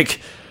people, like,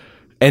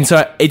 and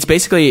so it's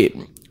basically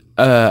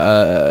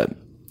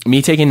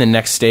me taking the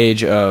next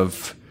stage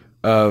of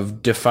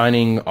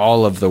defining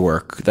all of the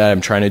work that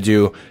I'm trying to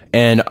do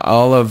and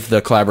all of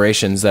the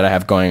collaborations that I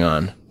have going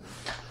on.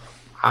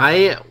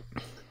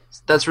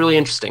 That's really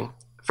interesting.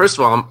 First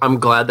of all, I'm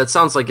glad. That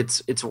sounds like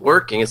it's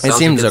working. It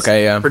seems like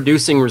okay, yeah.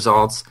 Producing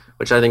results,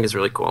 which I think is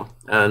really cool,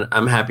 and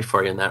I'm happy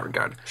for you in that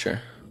regard. Sure.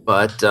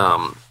 But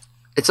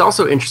it's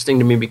also interesting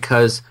to me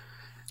because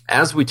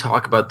as we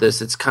talk about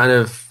this, it's kind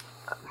of,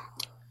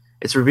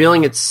 it's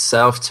revealing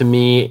itself to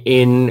me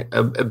in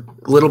a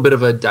little bit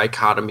of a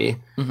dichotomy.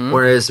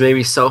 Whereas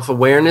maybe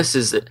self-awareness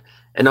is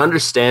an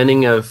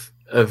understanding of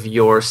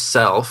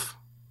yourself.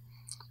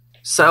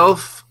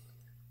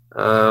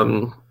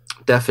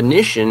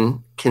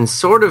 Definition can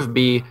sort of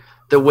be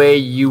the way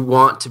you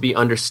want to be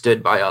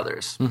understood by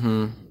others.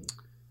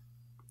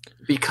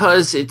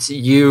 Because it's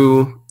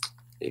you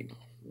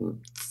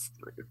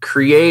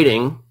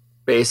creating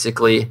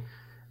basically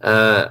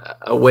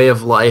a way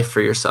of life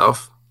for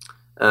yourself.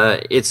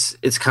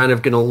 It's kind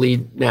of going to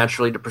lead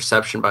naturally to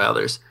perception by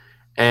others.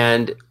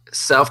 And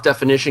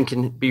self-definition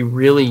can be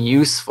really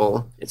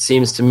useful, it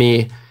seems to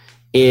me,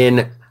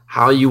 in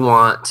how you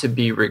want to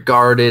be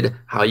regarded,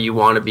 how you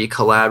want to be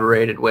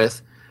collaborated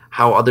with,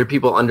 how other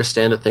people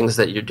understand the things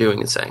that you're doing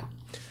and saying.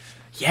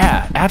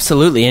 Yeah,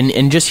 absolutely.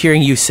 And just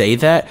hearing you say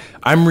that,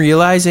 I'm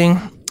realizing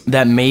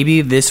that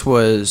maybe this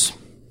was,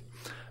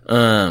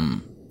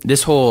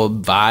 this whole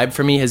vibe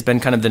for me has been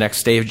kind of the next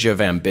stage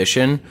of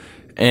ambition.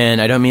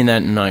 And I don't mean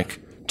that in like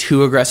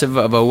too aggressive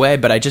of a way,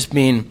 but I just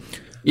mean...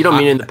 You don't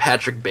mean in the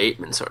Patrick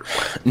Bateman sort of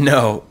way.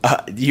 No,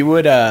 you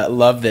would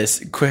love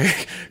this.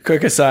 Quick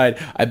aside,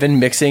 I've been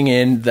mixing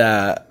in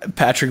the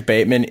Patrick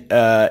Bateman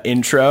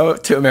intro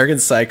to American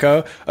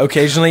Psycho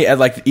occasionally at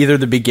like either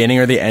the beginning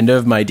or the end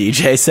of my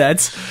DJ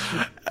sets.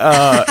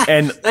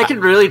 And that could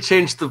really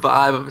change the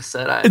vibe of a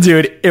set.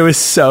 Dude, it was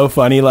so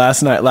funny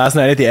last night. Last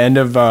night at the end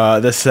of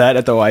the set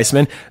at the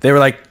Weissman, they were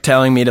like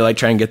telling me to like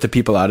try and get the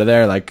people out of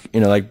there. Like, you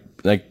know, like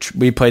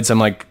we played some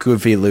like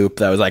goofy loop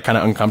that was like kind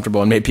of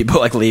uncomfortable and made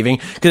people like leaving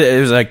because it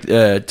was like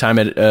time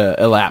had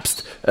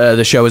elapsed.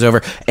 The show was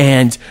over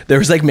and there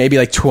was like maybe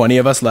like 20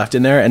 of us left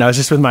in there, and I was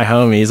just with my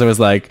homies. It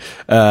was like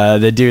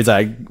the dudes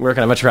I work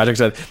on a bunch of projects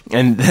with,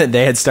 and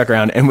they had stuck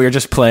around, and we were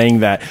just playing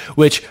that,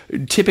 which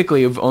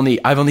typically I've only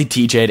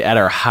DJ'd at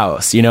our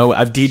house. You know,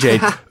 I've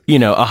DJ'd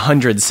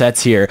 100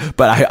 sets here,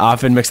 but I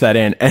often mix that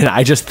in, and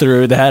I just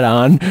threw that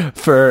on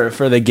for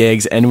the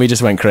gigs, and we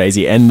just went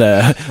crazy. And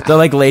the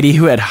like lady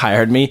who had hired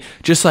me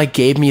just like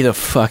gave me the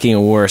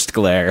fucking worst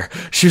glare.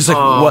 She was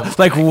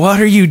like, what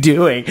are you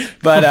doing?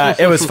 But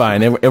it was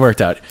fine. It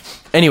worked out.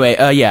 Anyway,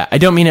 yeah, I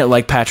don't mean it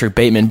like Patrick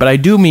Bateman, but I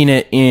do mean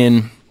it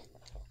in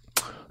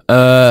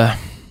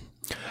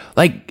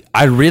like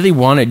I really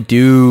want to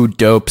do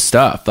dope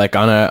stuff like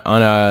on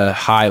a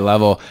high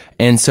level.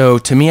 And so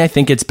to me, I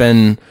think it's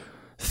been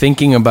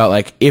thinking about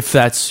like, if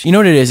that's, you know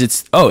what it is?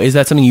 It's, is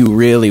that something you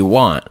really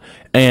want?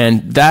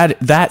 And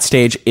that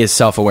stage is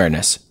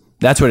self-awareness.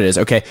 That's what it is.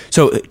 Okay.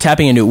 So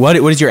tapping into what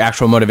is your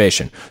actual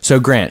motivation? So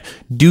Grant,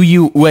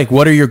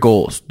 what are your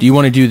goals? Do you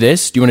want to do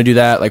this? Do you want to do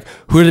that? Like,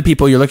 who are the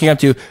people you're looking up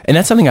to? And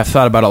that's something I've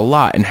thought about a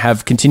lot and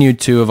have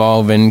continued to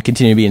evolve and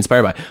continue to be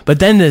inspired by. But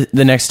then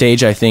the next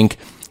stage, I think,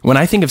 when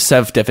I think of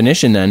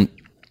self-definition, then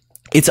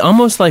it's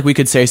almost like we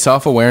could say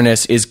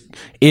self-awareness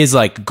is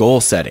like goal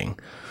setting.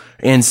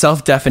 And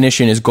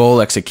self-definition is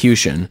goal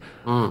execution.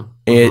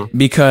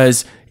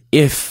 Because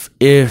if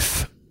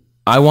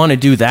I want to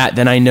do that,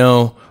 then I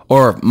know,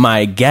 or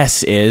my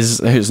guess is,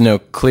 there's no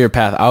clear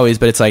path always,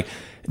 but it's like,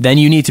 then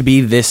you need to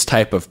be this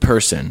type of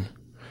person.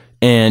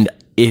 And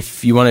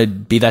if you want to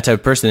be that type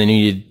of person, then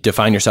you need to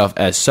define yourself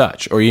as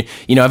such. Or,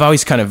 I've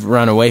always kind of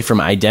run away from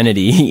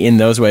identity in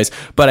those ways.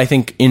 But I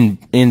think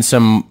in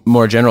some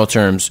more general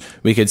terms,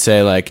 we could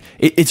say like,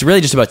 it's really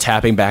just about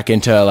tapping back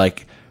into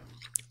like,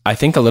 I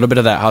think a little bit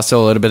of that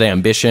hustle, a little bit of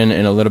ambition,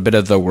 and a little bit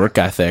of the work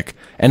ethic.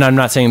 And I'm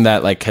not saying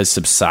that like has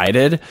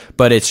subsided,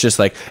 but it's just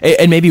like,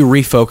 and maybe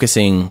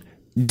refocusing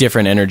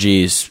different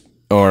energies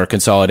or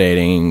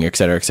consolidating, et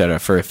cetera,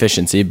 for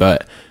efficiency.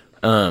 But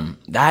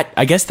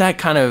I guess that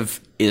kind of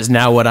is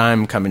now what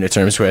I'm coming to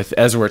terms with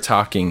as we're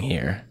talking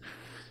here.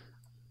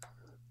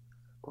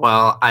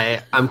 Well,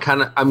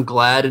 I'm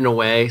glad in a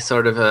way,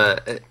 sort of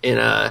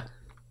the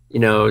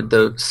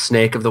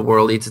snake of the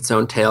world eats its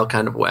own tail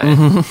kind of way,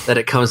 that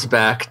it comes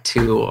back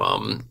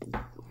to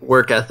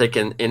work ethic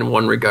in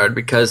one regard,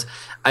 because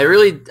I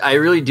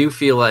really do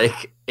feel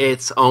like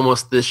it's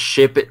almost the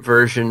ship it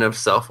version of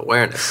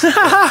self-awareness.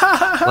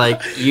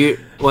 Like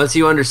once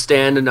you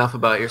understand enough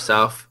about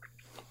yourself,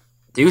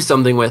 do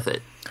something with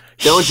it.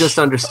 Don't just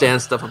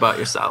understand stuff about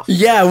yourself.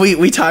 Yeah,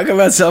 we talk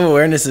about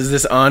self-awareness as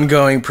this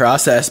ongoing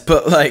process,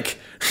 but like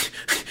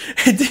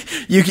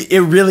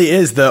it really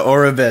is the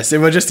Ouroboros. It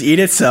will just eat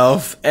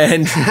itself,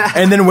 and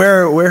then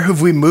where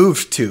have we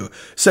moved to?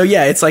 So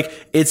yeah, it's like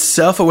it's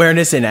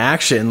self-awareness in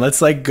action.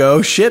 Let's like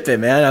go ship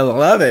it, man. I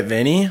love it,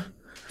 Vinny.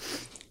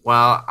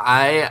 Well,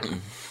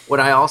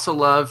 what I also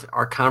love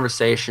are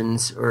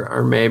conversations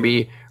or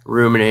maybe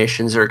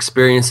ruminations or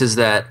experiences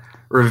that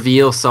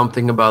reveal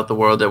something about the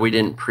world that we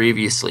didn't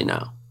previously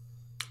know.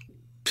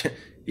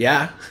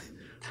 Yeah.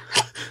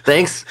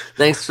 Thanks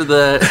for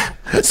the...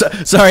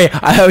 Sorry,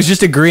 I was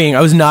just agreeing.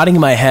 I was nodding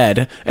my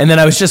head, and then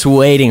I was just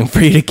waiting for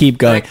you to keep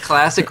going.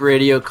 Classic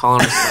radio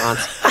call and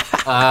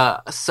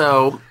response.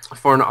 So,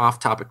 for an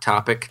off-topic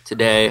topic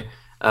today,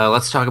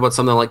 let's talk about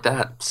something like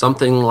that.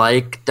 Something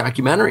like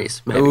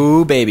documentaries, maybe.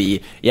 Ooh,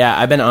 baby. Yeah,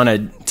 I've been on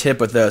a tip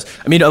with those.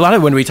 I mean, a lot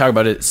of when we talk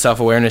about it,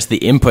 self-awareness, the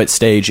input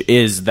stage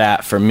is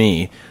that for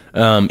me.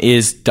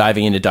 is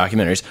diving into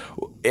documentaries.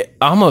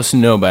 Almost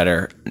no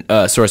better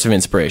source of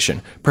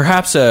inspiration.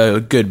 Perhaps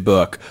a good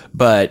book,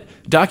 but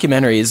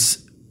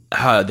documentaries,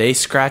 they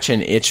scratch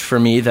an itch for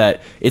me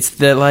that it's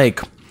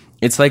like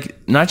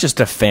not just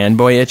a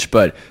fanboy itch,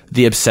 but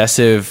the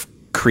obsessive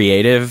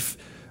creative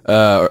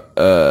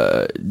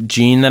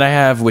gene that I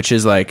have, which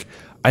is like,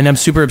 and I'm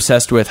super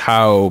obsessed with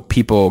how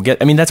people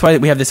get, I mean, that's why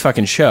we have this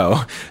fucking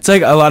show. It's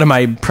like a lot of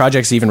my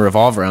projects even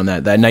revolve around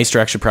that Nice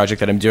Direction project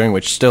that I'm doing,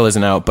 which still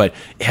isn't out, but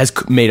it has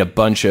made a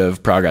bunch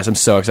of progress. I'm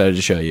so excited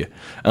to show you.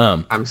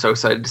 I'm so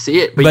excited to see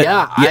it. But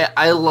yeah.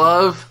 I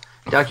love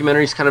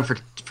documentaries kind of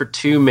for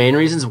two main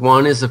reasons.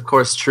 One is, of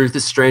course, truth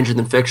is stranger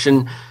than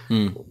fiction.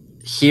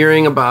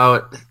 Hearing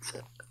about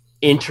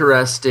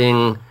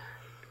interesting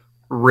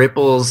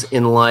ripples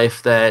in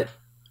life that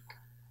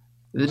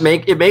it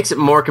makes it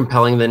more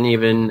compelling than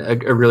even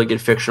a really good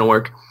fictional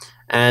work.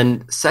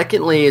 And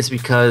secondly is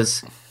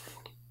because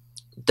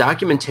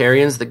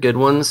documentarians, the good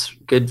ones,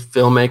 good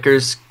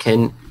filmmakers,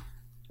 can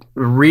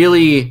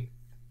really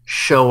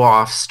show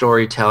off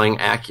storytelling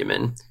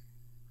acumen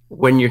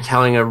when you're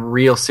telling a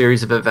real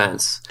series of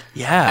events.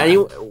 Yeah.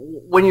 And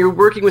when you're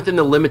working within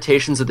the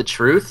limitations of the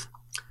truth,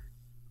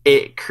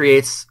 it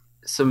creates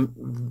some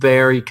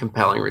very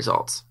compelling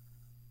results.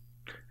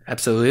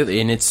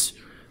 Absolutely. And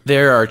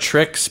there are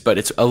tricks, but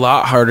it's a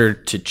lot harder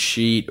to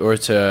cheat or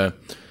to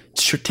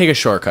take a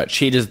shortcut.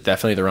 Cheat is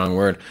definitely the wrong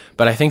word.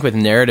 But I think with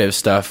narrative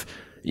stuff,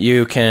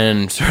 you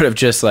can sort of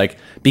just like,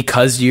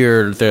 because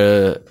you're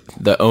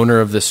the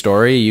owner of the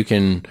story, you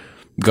can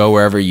go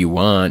wherever you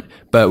want.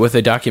 But with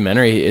a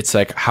documentary, it's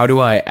like, how do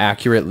I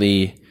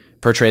accurately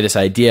portray this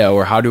idea?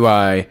 Or how do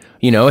I,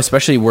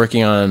 especially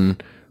working on,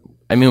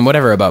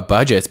 whatever about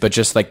budgets, but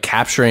just like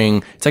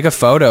capturing, it's like a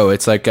photo.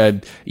 It's like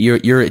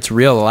it's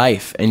real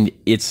life, and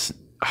it's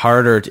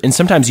harder. And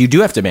sometimes you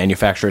do have to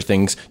manufacture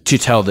things to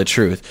tell the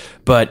truth.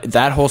 But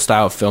that whole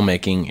style of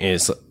filmmaking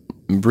is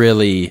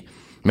really,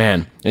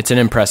 man, it's an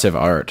impressive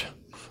art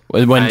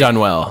when done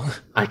well.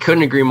 I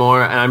couldn't agree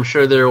more. And I'm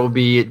sure there will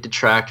be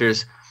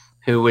detractors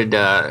who would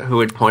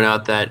point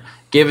out that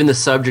given the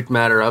subject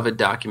matter of a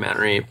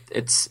documentary,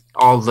 it's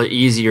all the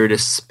easier to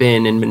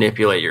spin and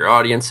manipulate your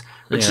audience,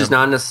 which is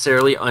not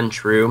necessarily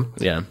untrue.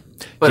 Yeah.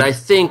 But I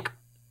think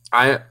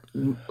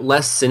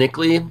less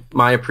cynically,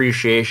 my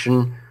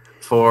appreciation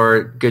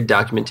for good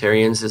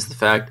documentarians is the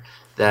fact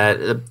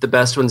that the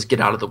best ones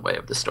get out of the way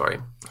of the story.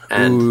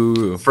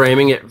 And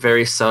framing it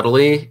very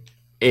subtly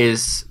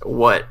is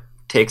what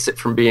takes it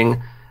from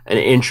being an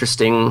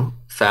interesting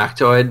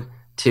factoid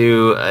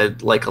to a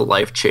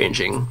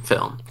life-changing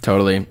film.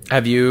 Totally.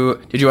 Did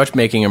you watch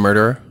Making a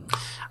Murderer?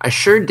 I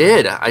sure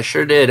did. I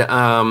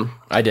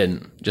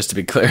didn't, just to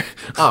be clear.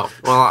 Oh,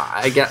 well,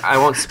 I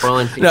won't spoil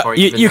anything for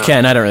you. You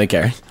can. I don't really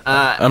care.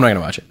 I'm not going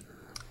to watch it.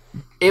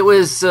 It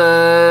was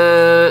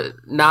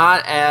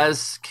not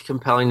as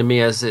compelling to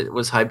me as it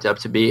was hyped up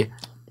to be.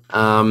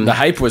 The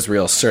hype was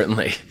real,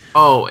 certainly.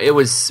 Oh, it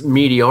was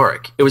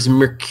meteoric. It was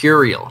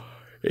mercurial.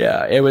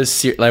 Yeah, it was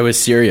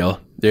serial.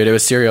 Dude, it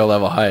was serial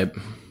level hype.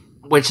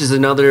 Which is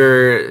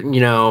another,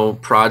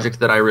 project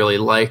that I really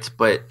liked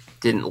but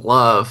didn't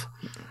love.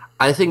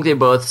 I think they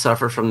both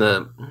suffer from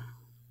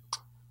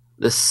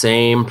the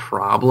same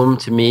problem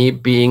to me,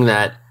 being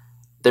that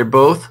they're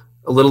both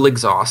a little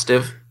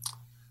exhaustive.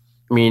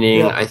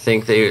 Meaning, I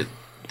think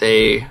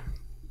they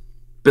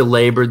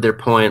belabored their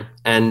point.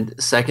 And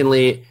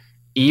secondly,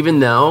 even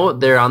though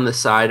they're on the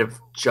side of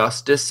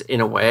justice in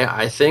a way,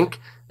 I think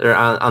they're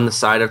on the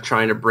side of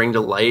trying to bring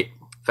to light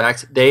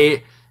facts.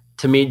 They,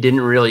 to me,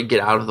 didn't really get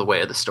out of the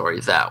way of the story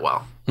that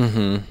well.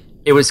 Mm-hmm.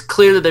 It was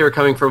clear that they were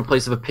coming from a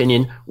place of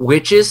opinion,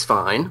 which is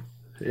fine.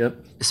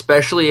 Yep.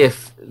 Especially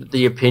if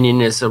the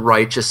opinion is a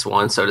righteous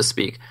one, so to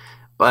speak.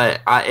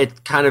 But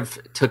it kind of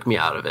took me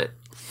out of it.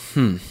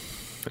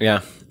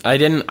 Yeah.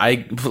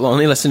 I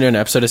only listened to an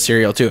episode of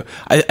Serial too.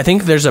 I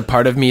think there's a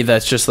part of me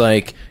that's just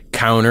like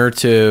counter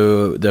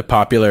to the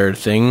popular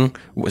thing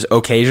was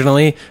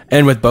occasionally.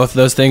 And with both of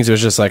those things, it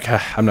was just like,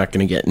 I'm not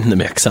going to get in the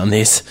mix on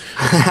these.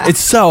 It's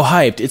so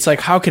hyped. It's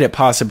like, how could it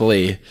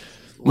possibly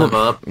live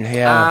up?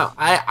 Yeah.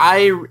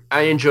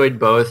 I enjoyed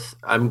both.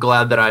 I'm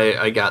glad that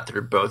I got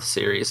through both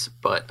series,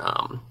 but,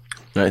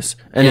 nice.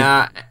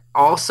 And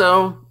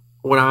also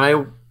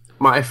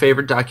my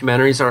favorite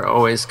documentaries are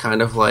always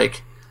kind of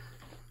like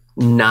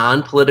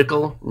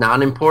non-political,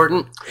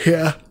 non-important.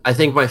 Yeah. I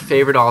think my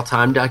favorite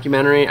all-time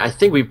documentary, I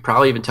think we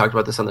probably even talked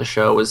about this on the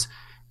show, was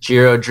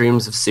Jiro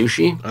Dreams of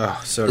Sushi. Oh,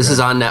 so this good. is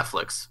on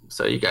Netflix,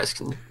 so you guys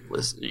can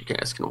listen, you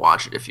guys can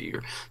watch it if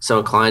you're so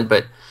inclined.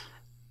 But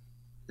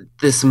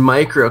this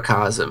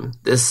microcosm,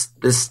 this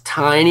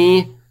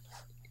tiny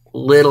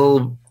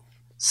little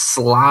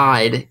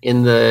slide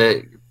in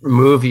the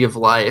movie of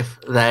life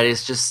that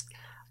is just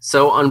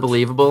so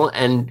unbelievable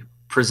and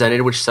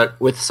presented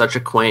with such a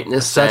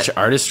quaintness, such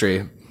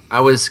artistry.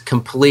 I was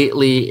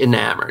completely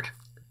enamored.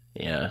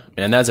 Yeah,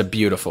 and that's a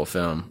beautiful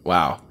film.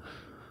 Wow.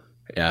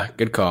 Yeah,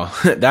 good call.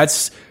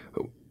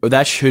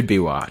 That should be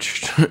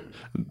watched.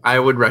 I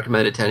would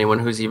recommend it to anyone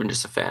who's even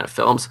just a fan of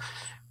films.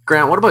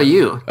 Grant, what about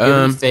you? Do you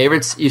have any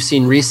favorites you've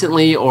seen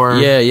recently or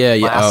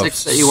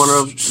classics that you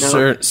want to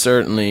know?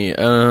 Certainly.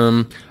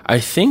 I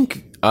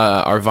think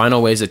Our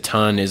Vinyl Weighs a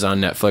Ton is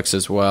on Netflix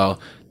as well.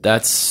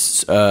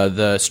 That's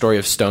the story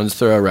of Stones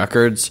Throw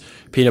Records,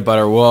 Peanut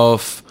Butter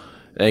Wolf.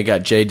 They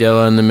got Jay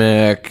Dilla in the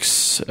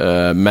mix,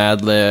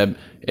 Madlib.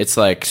 It's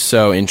like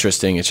so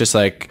interesting. It's just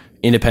like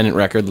independent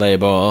record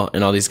label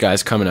and all these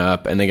guys coming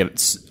up, and they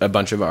get a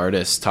bunch of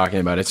artists talking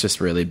about it. It's just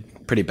really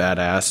pretty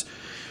badass.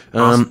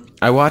 Awesome.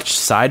 I watched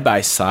Side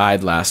by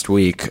Side last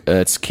week.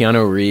 It's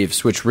Keanu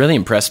Reeves, which really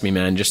impressed me,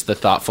 man. Just the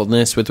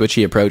thoughtfulness with which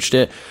he approached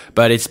it.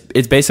 But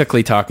it's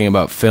basically talking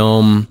about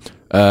film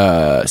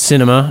in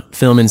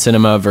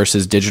cinema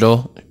versus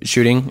digital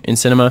shooting in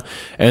cinema,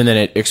 and then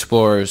it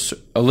explores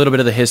a little bit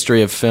of the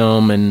history of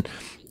film and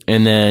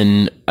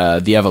then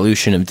the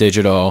evolution of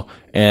digital,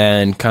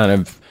 and kind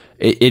of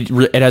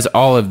it has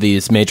all of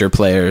these major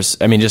players.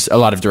 I mean, just a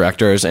lot of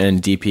directors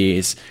and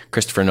DPs: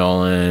 Christopher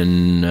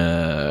Nolan,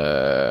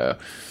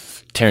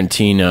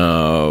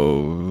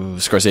 Tarantino,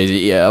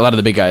 Scorsese. Yeah, a lot of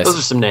the big guys. Those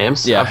are some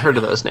names. Yeah, I've heard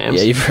of those names.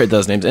 Yeah, you've heard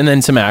those names, and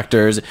then some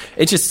actors.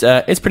 It's just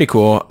it's pretty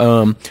cool.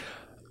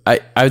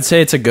 I would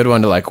say it's a good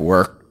one to like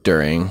work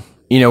during,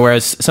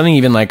 whereas something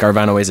even like Our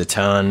Vinyl Weighs a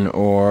Ton,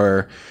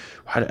 or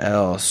what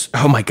else?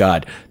 Oh my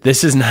God.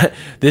 This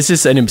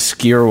is an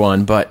obscure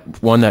one,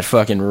 but one that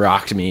fucking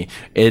rocked me.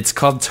 It's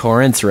called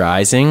Torrance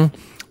Rising.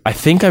 I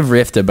think I've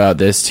riffed about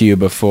this to you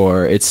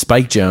before. It's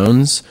Spike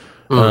Jonze.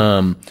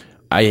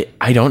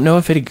 I don't know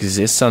if it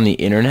exists on the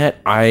internet.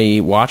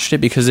 I watched it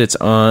because it's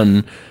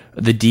on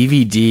the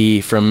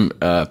DVD from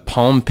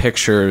Palm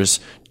Pictures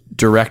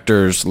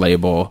director's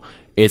label.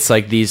 It's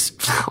like these,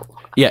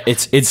 yeah,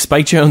 it's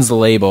Spike Jonze the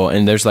label,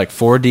 and there's like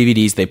 4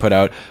 DVDs they put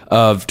out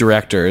of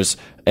directors,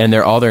 and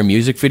they're all their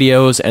music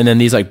videos, and then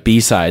these like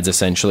B-sides,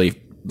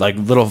 essentially, like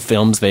little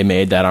films they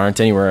made that aren't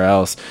anywhere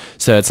else.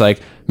 So it's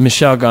like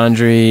Michel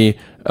Gondry,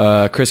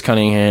 Chris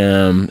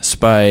Cunningham,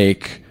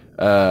 Spike,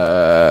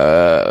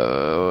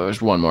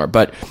 there's one more.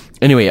 But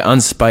anyway,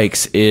 on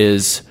Spike's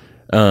is,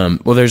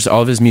 there's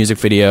all of his music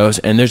videos,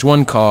 and there's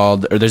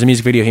a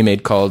music video he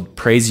made called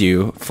Praise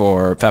You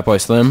for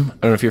Fatboy Slim. I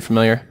don't know if you're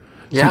familiar.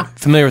 Yeah.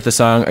 Familiar with the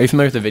song? Are you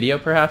familiar with the video,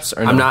 perhaps?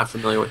 Or no? I'm not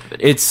familiar with the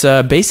video. It's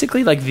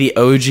basically like the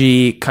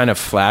OG kind of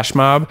flash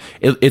mob.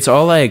 It's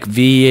all like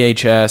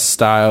VHS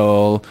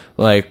style,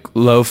 like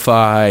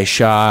lo-fi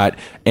shot,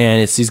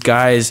 and it's these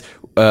guys,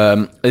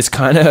 this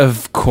kind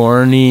of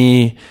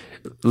corny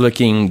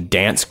looking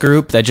dance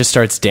group that just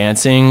starts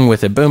dancing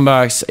with a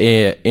boombox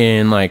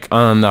in like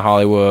on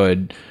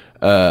Hollywood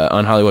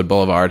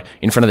Boulevard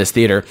in front of this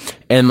theater,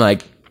 and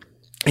like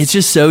it's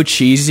just so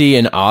cheesy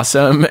and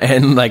awesome,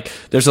 and like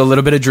there's a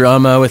little bit of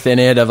drama within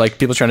it of like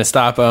people trying to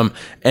stop them,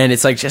 and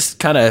it's like just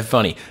kind of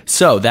funny.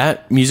 So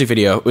that music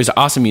video was an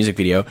awesome music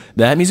video.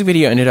 That music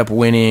video ended up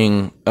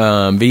winning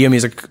video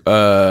music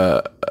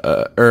or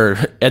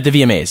at the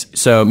VMAs.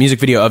 So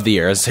music video of the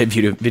year, I say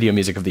video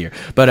music of the year.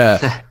 But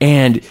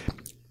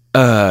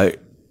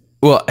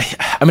well,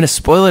 I'm going to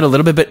spoil it a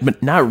little bit,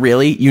 but not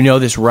really. You know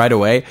this right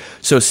away.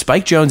 So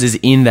Spike Jonze is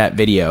in that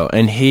video,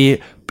 and he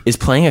is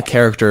playing a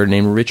character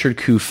named Richard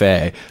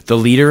Coufet, the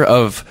leader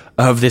of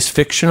this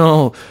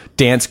fictional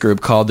dance group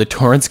called the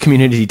Torrance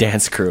Community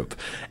Dance Group.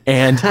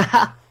 And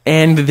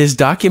and this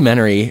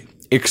documentary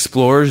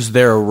explores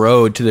their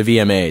road to the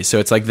VMAs. So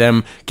it's like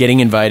them getting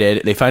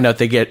invited. They find out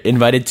they get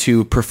invited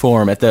to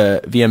perform at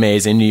the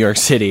VMAs in New York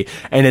City.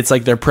 And it's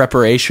like their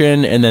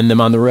preparation, and then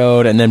them on the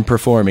road, and then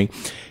performing.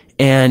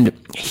 And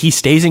he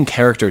stays in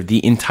character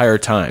the entire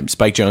time,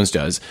 Spike Jonze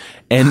does.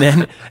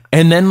 And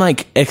then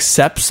like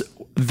accepts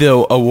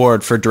the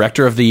award for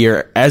Director of the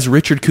Year as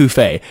Richard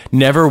Coufet,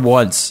 never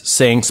once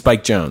saying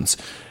Spike Jonze.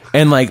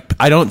 And like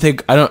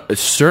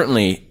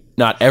certainly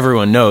not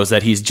everyone knows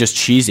that he's just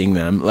cheesing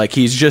them. Like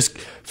he's just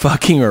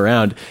fucking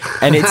around.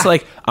 And it's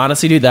like,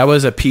 honestly, dude, that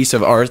was a piece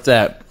of art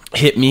that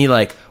hit me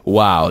like,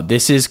 wow,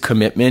 this is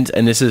commitment,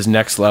 and this is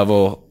next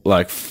level,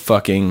 like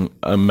fucking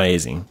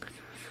amazing.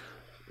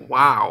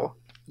 Wow.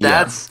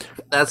 That's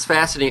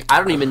fascinating. I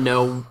don't even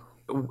know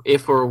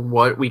if or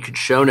what we could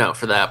show note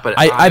for that, but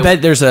I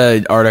bet there's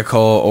an article,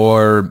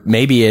 or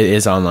maybe it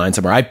is online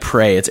somewhere. I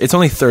pray it's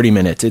only 30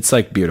 minutes. It's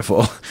like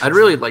beautiful. I'd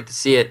really like to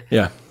see it.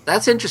 Yeah.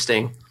 That's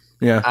interesting.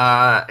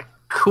 Yeah.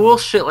 Cool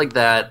shit like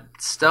that.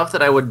 Stuff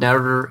that I would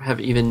never have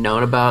even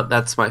known about.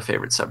 That's my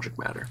favorite subject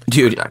matter.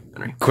 Dude,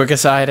 quick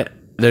aside,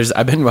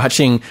 I've been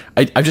watching,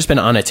 I've just been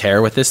on a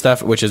tear with this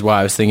stuff, which is why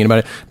I was thinking about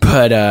it.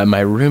 But my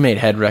roommate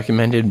had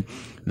recommended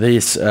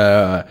this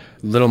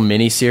little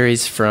mini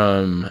series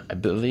from, I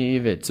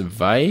believe it's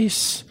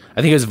Vice.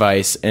 I think it was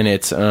Vice, and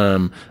it's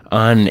on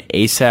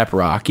ASAP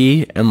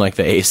Rocky and like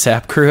the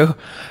ASAP crew,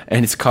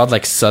 and it's called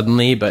like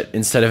Suddenly, but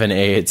instead of an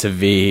A, it's a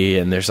V,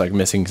 and there's like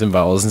missing some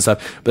vowels and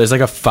stuff. But there's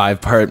like a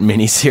 5-part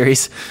mini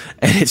series,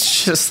 and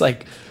it's just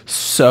like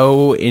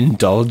so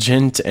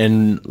indulgent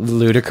and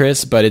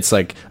ludicrous, but it's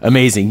like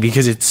amazing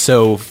because it's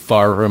so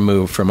far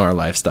removed from our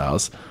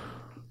lifestyles.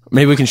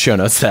 Maybe we can show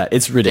notes that.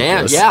 It's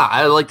ridiculous. Damn, yeah,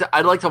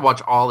 I'd like to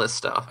watch all this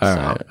stuff.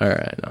 All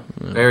right.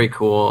 Very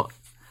cool.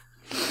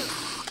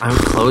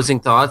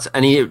 Closing thoughts.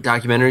 Any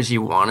documentaries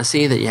you want to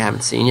see that you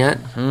haven't seen yet?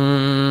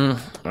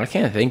 I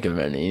can't think of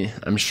any.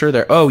 I'm sure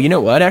there. Oh, you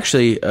know what?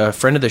 Actually, a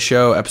friend of the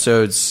show,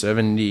 episode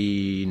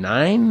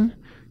 79?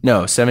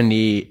 No,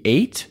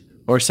 78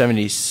 or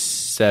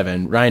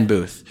 77. Ryan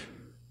Booth.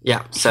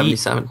 Yeah,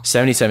 77.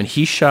 77.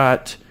 He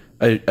shot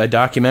a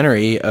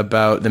documentary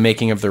about the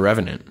making of The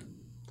Revenant.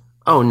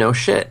 Oh, no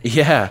shit.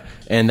 Yeah,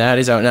 and that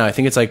is out now. I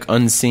think it's like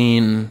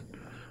Unseen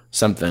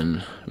something.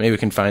 Maybe we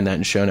can find that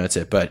and show notes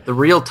it. But the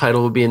real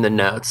title will be in the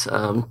notes.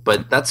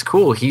 But that's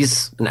cool.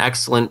 He's an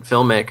excellent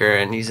filmmaker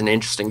and he's an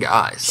interesting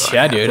guy. So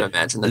yeah, dude,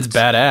 it's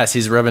badass.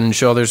 He's rubbing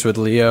shoulders with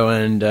Leo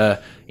and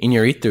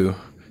Iñárritu.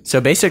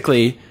 So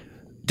basically,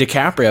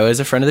 DiCaprio is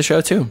a friend of the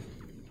show too.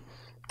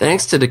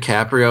 Thanks to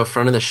DiCaprio,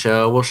 friend of the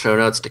show. We'll show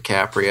notes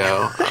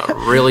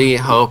DiCaprio. Really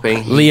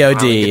hoping he Leo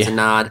D gets a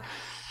nod.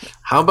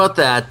 How about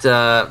that?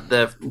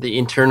 The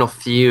internal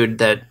feud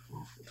that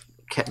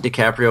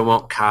DiCaprio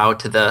won't cow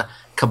to the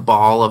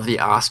cabal of the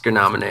Oscar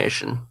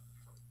nomination.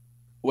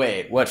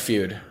 Wait, what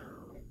feud?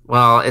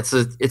 Well, it's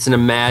an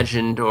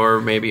imagined or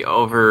maybe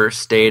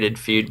overstated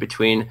feud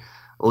between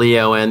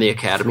Leo and the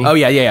Academy. Oh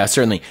yeah,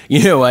 certainly.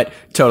 You know what?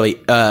 Totally.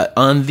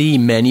 On the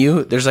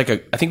menu, there's like I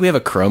think we have a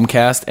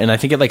Chromecast, and I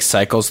think it like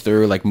cycles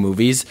through like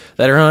movies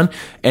that are on,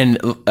 and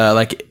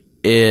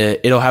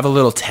it'll have a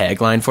little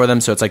tagline for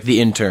them. So it's like The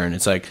Intern.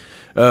 It's like,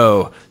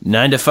 9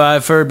 to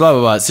 5 for blah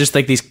blah blah. It's just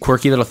like these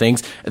quirky little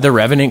things. The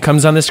Revenant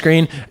comes on the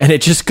screen, and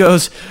it just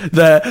goes.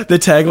 The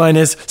tagline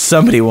is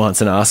somebody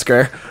wants an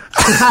Oscar.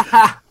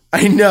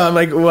 I know. I'm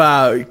like,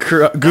 wow.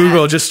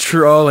 Google just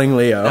trolling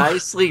Leo.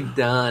 Nicely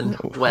done.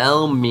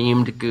 Well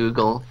memed,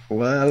 Google.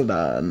 Well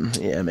done.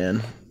 Yeah,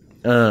 man.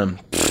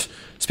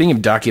 Speaking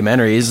of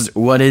documentaries,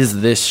 what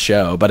is this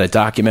show but a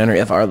documentary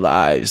of our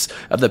lives,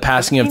 of the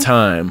passing of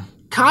time?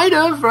 Kind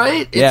of,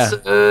 right? Yeah.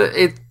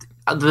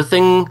 The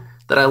thing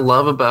that I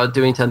love about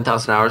doing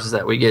 10,000 Hours is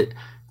that we get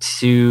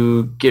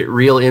to get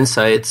real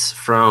insights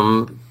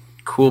from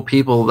cool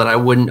people that I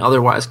wouldn't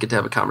otherwise get to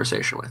have a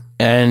conversation with.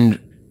 And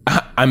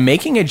I'm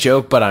making a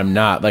joke, but I'm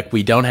not. Like,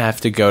 we don't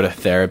have to go to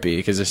therapy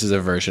because this is a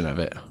version of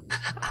it.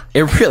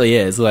 It really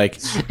is. Like,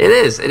 it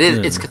is.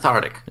 It's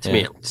cathartic to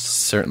me.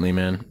 Certainly,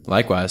 man.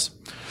 Likewise.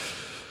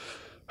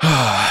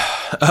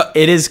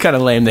 It is kind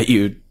of lame that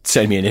you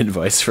send me an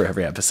invoice for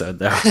every episode,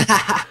 though.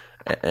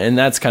 And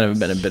that's kind of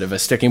been a bit of a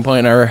sticking point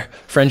in our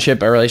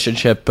friendship, our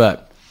relationship,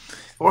 but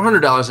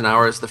 $400 an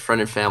hour is the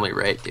friend and family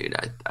rate, dude.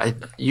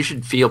 You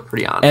should feel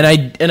pretty honored.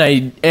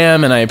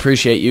 And I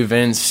appreciate you,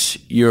 Vince.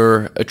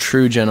 You're a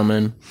true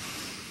gentleman.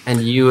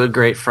 And you a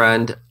great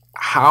friend.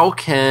 How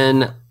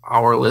can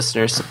our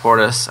listeners support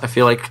us? I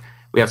feel like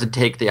we have to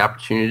take the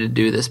opportunity to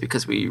do this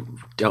because we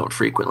don't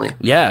frequently.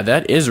 Yeah,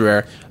 that is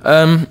rare.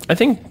 I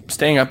think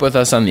staying up with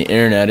us on the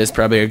internet is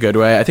probably a good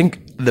way. I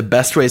think the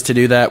best ways to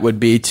do that would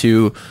be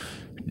to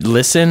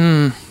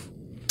listen.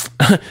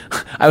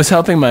 I was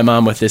helping my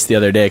mom with this the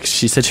other day because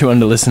she said she wanted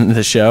to listen to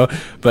the show,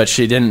 but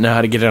she didn't know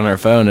how to get it on her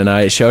phone, and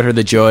I showed her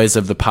the joys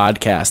of the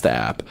podcast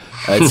app.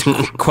 It's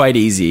quite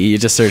easy. You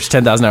just search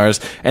 10,000 Hours,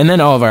 and then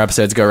all of our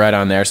episodes go right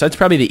on there. So that's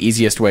probably the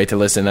easiest way to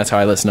listen. That's how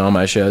I listen to all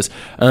my shows.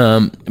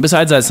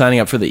 Besides that, signing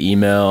up for the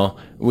email.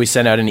 We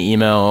send out an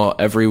email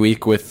every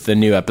week with the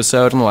new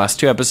episode and the last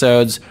 2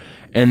 episodes.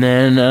 And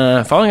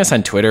then following us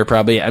on Twitter,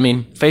 probably. I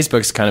mean,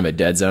 Facebook's kind of a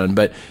dead zone,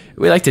 but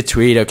we like to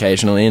tweet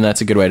occasionally, and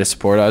that's a good way to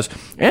support us.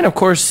 And, of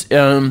course,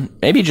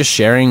 maybe just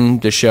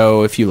sharing the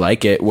show, if you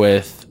like it,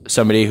 with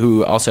somebody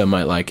who also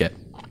might like it.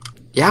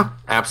 Yeah,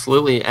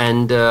 absolutely.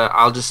 And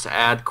I'll just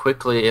add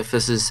quickly, if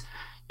this is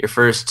your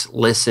first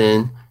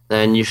listen,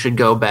 then you should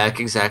go back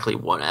exactly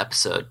 1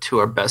 episode to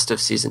our best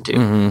of season 2.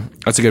 Mm-hmm.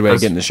 That's a good way to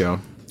get in the show.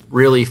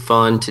 Really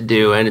fun to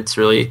do, and it's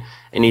really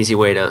an easy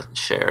way to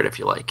share it if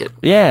you like it.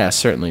 Yeah,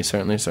 certainly,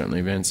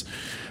 Vince.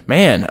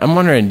 Man, I'm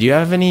wondering, do you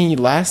have any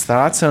last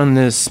thoughts on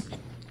this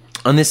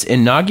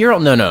inaugural?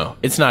 No,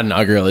 it's not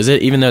inaugural, is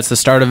it? Even though it's the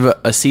start of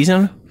a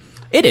season?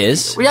 It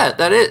is. Yeah,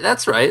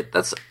 that's right.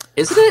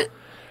 Isn't it?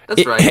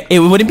 That's right. It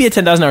wouldn't be a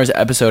 10,000 Hours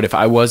episode if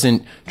I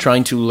wasn't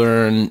trying to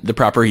learn the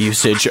proper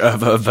usage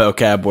of a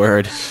vocab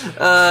word.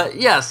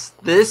 Yes,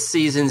 this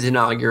season's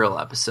inaugural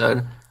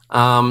episode.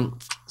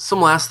 Some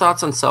last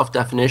thoughts on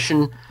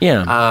self-definition.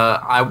 Yeah.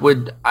 I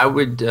would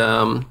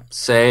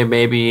say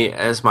maybe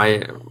as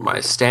my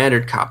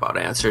standard cop-out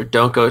answer,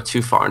 don't go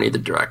too far in either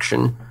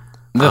direction.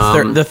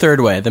 The third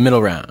way, the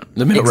middle round.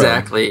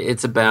 Exactly.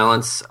 It's a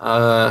balance.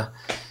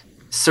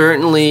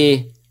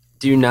 Certainly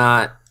do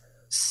not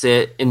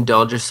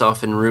indulge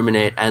yourself and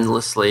ruminate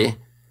endlessly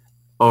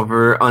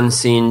over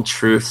unseen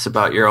truths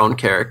about your own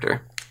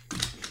character,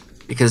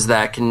 because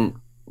that can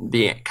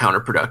be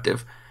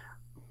counterproductive.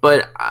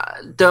 But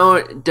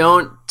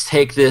don't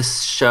take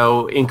this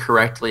show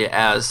incorrectly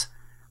as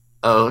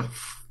a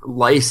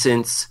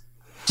license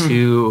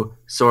to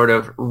sort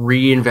of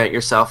reinvent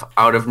yourself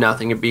out of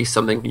nothing and be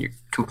something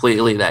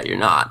completely that you're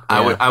not.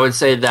 Yeah. I would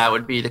say that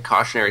would be the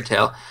cautionary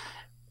tale.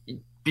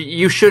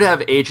 You should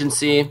have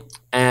agency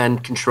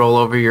and control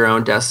over your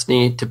own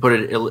destiny, to put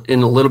it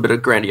in a little bit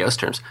of grandiose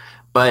terms.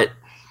 But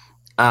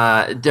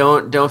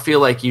Don't feel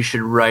like you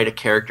should write a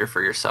character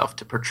for yourself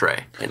to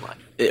portray in life.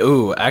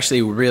 Ooh,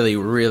 actually, really,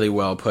 really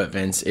well put,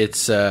 Vince.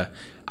 It's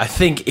I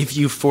think if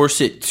you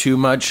force it too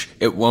much,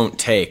 it won't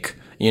take.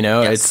 You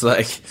know, Yes. it's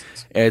like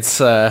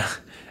it's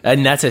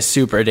and that's a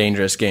super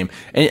dangerous game.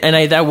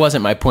 And that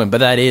wasn't my point, but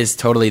that is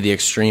totally the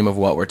extreme of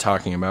what we're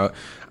talking about.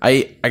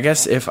 I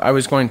guess if I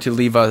was going to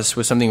leave us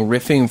with something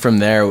riffing from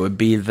there, it would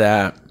be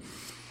that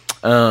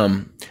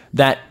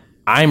that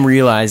I'm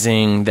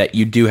realizing that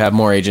you do have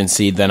more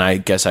agency than I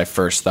guess I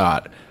first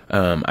thought.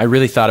 I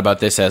really thought about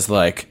this as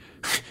like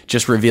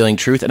just revealing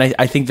truth, and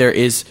I think there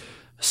is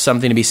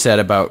something to be said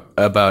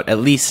about at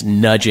least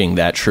nudging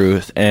that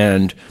truth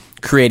and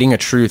creating a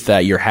truth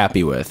that you're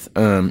happy with.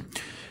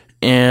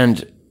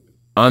 And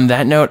on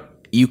that note,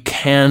 you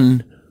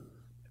can.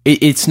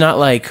 It's not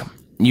like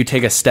you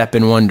take a step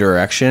in one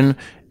direction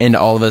and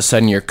all of a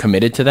sudden you're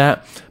committed to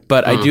that.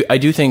 But I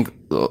do think,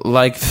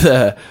 like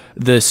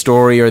the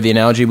story or the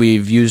analogy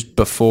we've used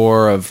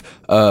before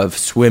of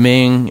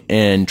swimming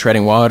and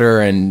treading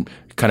water and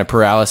kind of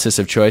paralysis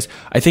of choice,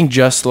 I think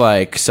just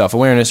like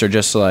self-awareness or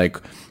just like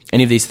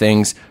any of these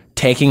things,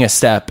 taking a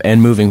step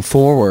and moving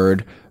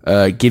forward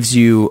gives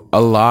you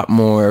a lot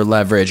more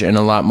leverage and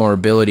a lot more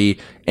ability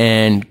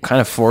and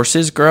kind of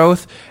forces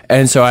growth.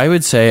 And so I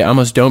would say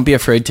almost don't be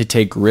afraid to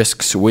take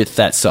risks with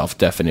that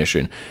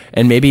self-definition.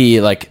 And maybe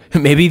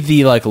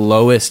the like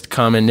lowest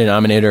common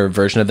denominator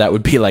version of that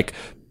would be like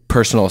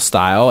personal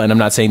style. And I'm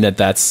not saying that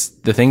that's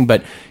the thing,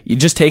 but you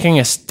just taking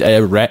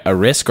a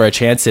risk or a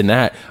chance in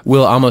that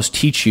will almost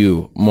teach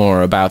you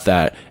more about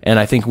that. And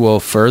I think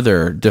will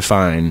further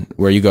define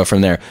where you go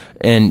from there.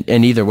 And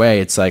either way,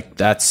 it's like,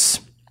 that's,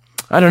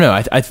 I don't know.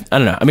 I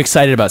don't know. I'm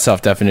excited about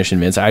self-definition,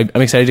 Vince. I'm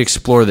excited to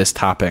explore this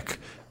topic,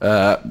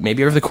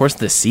 maybe over the course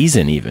of the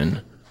season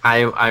even.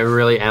 I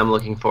really am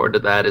looking forward to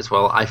that as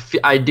well.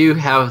 I do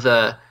have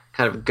the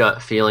kind of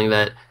gut feeling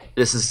that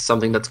this is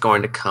something that's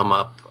going to come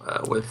up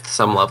with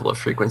some level of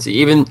frequency.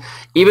 Even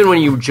when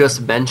you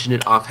just mentioned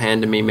it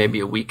offhand to me maybe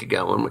a week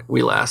ago when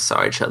we last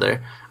saw each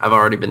other, I've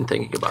already been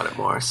thinking about it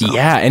more. So.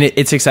 Yeah, and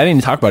it's exciting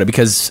to talk about it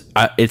because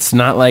it's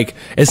not like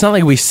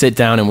we sit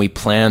down and we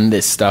plan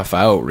this stuff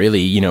out.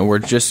 Really, you know, we're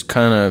just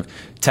kind of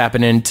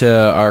tapping into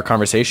our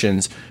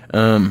conversations,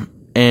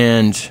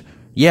 and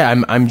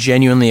yeah, I'm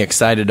genuinely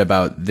excited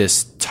about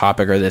this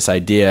topic or this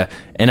idea,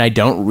 and I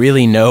don't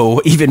really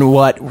know even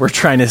what we're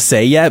trying to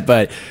say yet,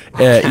 but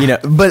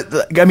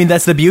but I mean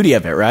that's the beauty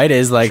of it, right?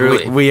 Is like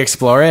we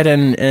explore it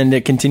and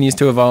it continues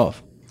to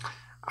evolve.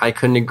 I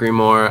couldn't agree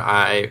more.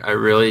 I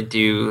really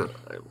do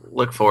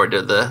look forward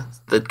to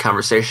the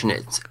conversation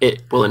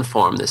it will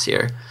inform this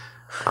year.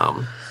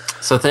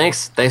 So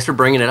thanks for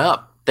bringing it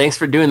up. Thanks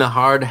for doing the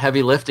hard,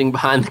 heavy lifting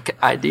behind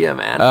the idea,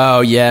 man. Oh,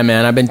 yeah,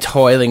 man. I've been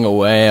toiling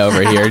away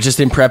over here just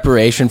in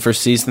preparation for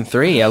season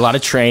 3. A lot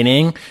of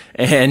training,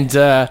 and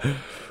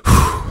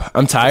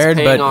I'm tired.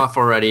 It's paying off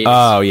already.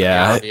 Oh,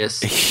 yeah.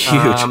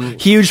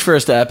 Huge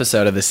first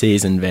episode of the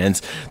season,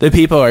 Vince. The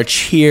people are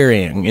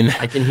cheering.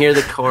 I can hear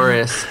the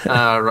chorus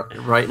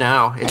right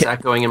now. It's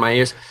echoing in my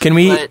ears. Can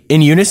we,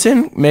 in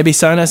unison, maybe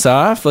sign us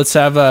off? Let's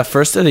have a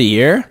first of the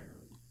year.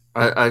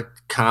 A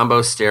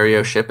combo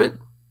stereo ship it.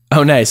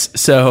 Oh, nice.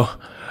 So,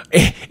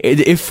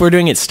 if we're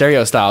doing it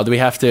stereo style, do we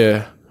have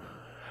to?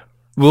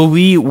 Will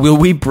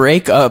we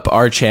break up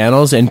our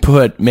channels and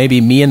put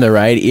maybe me in the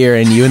right ear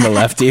and you in the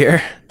left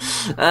ear?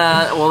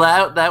 Well,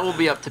 that will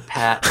be up to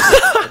Pat.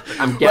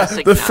 I'm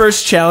guessing the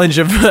first challenge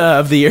of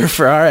the year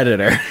for our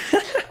editor.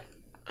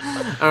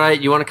 All right,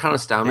 you want to count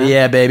us down, man?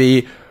 Yeah,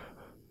 baby.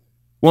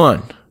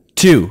 1,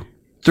 2,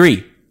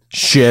 3.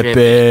 Ship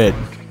it.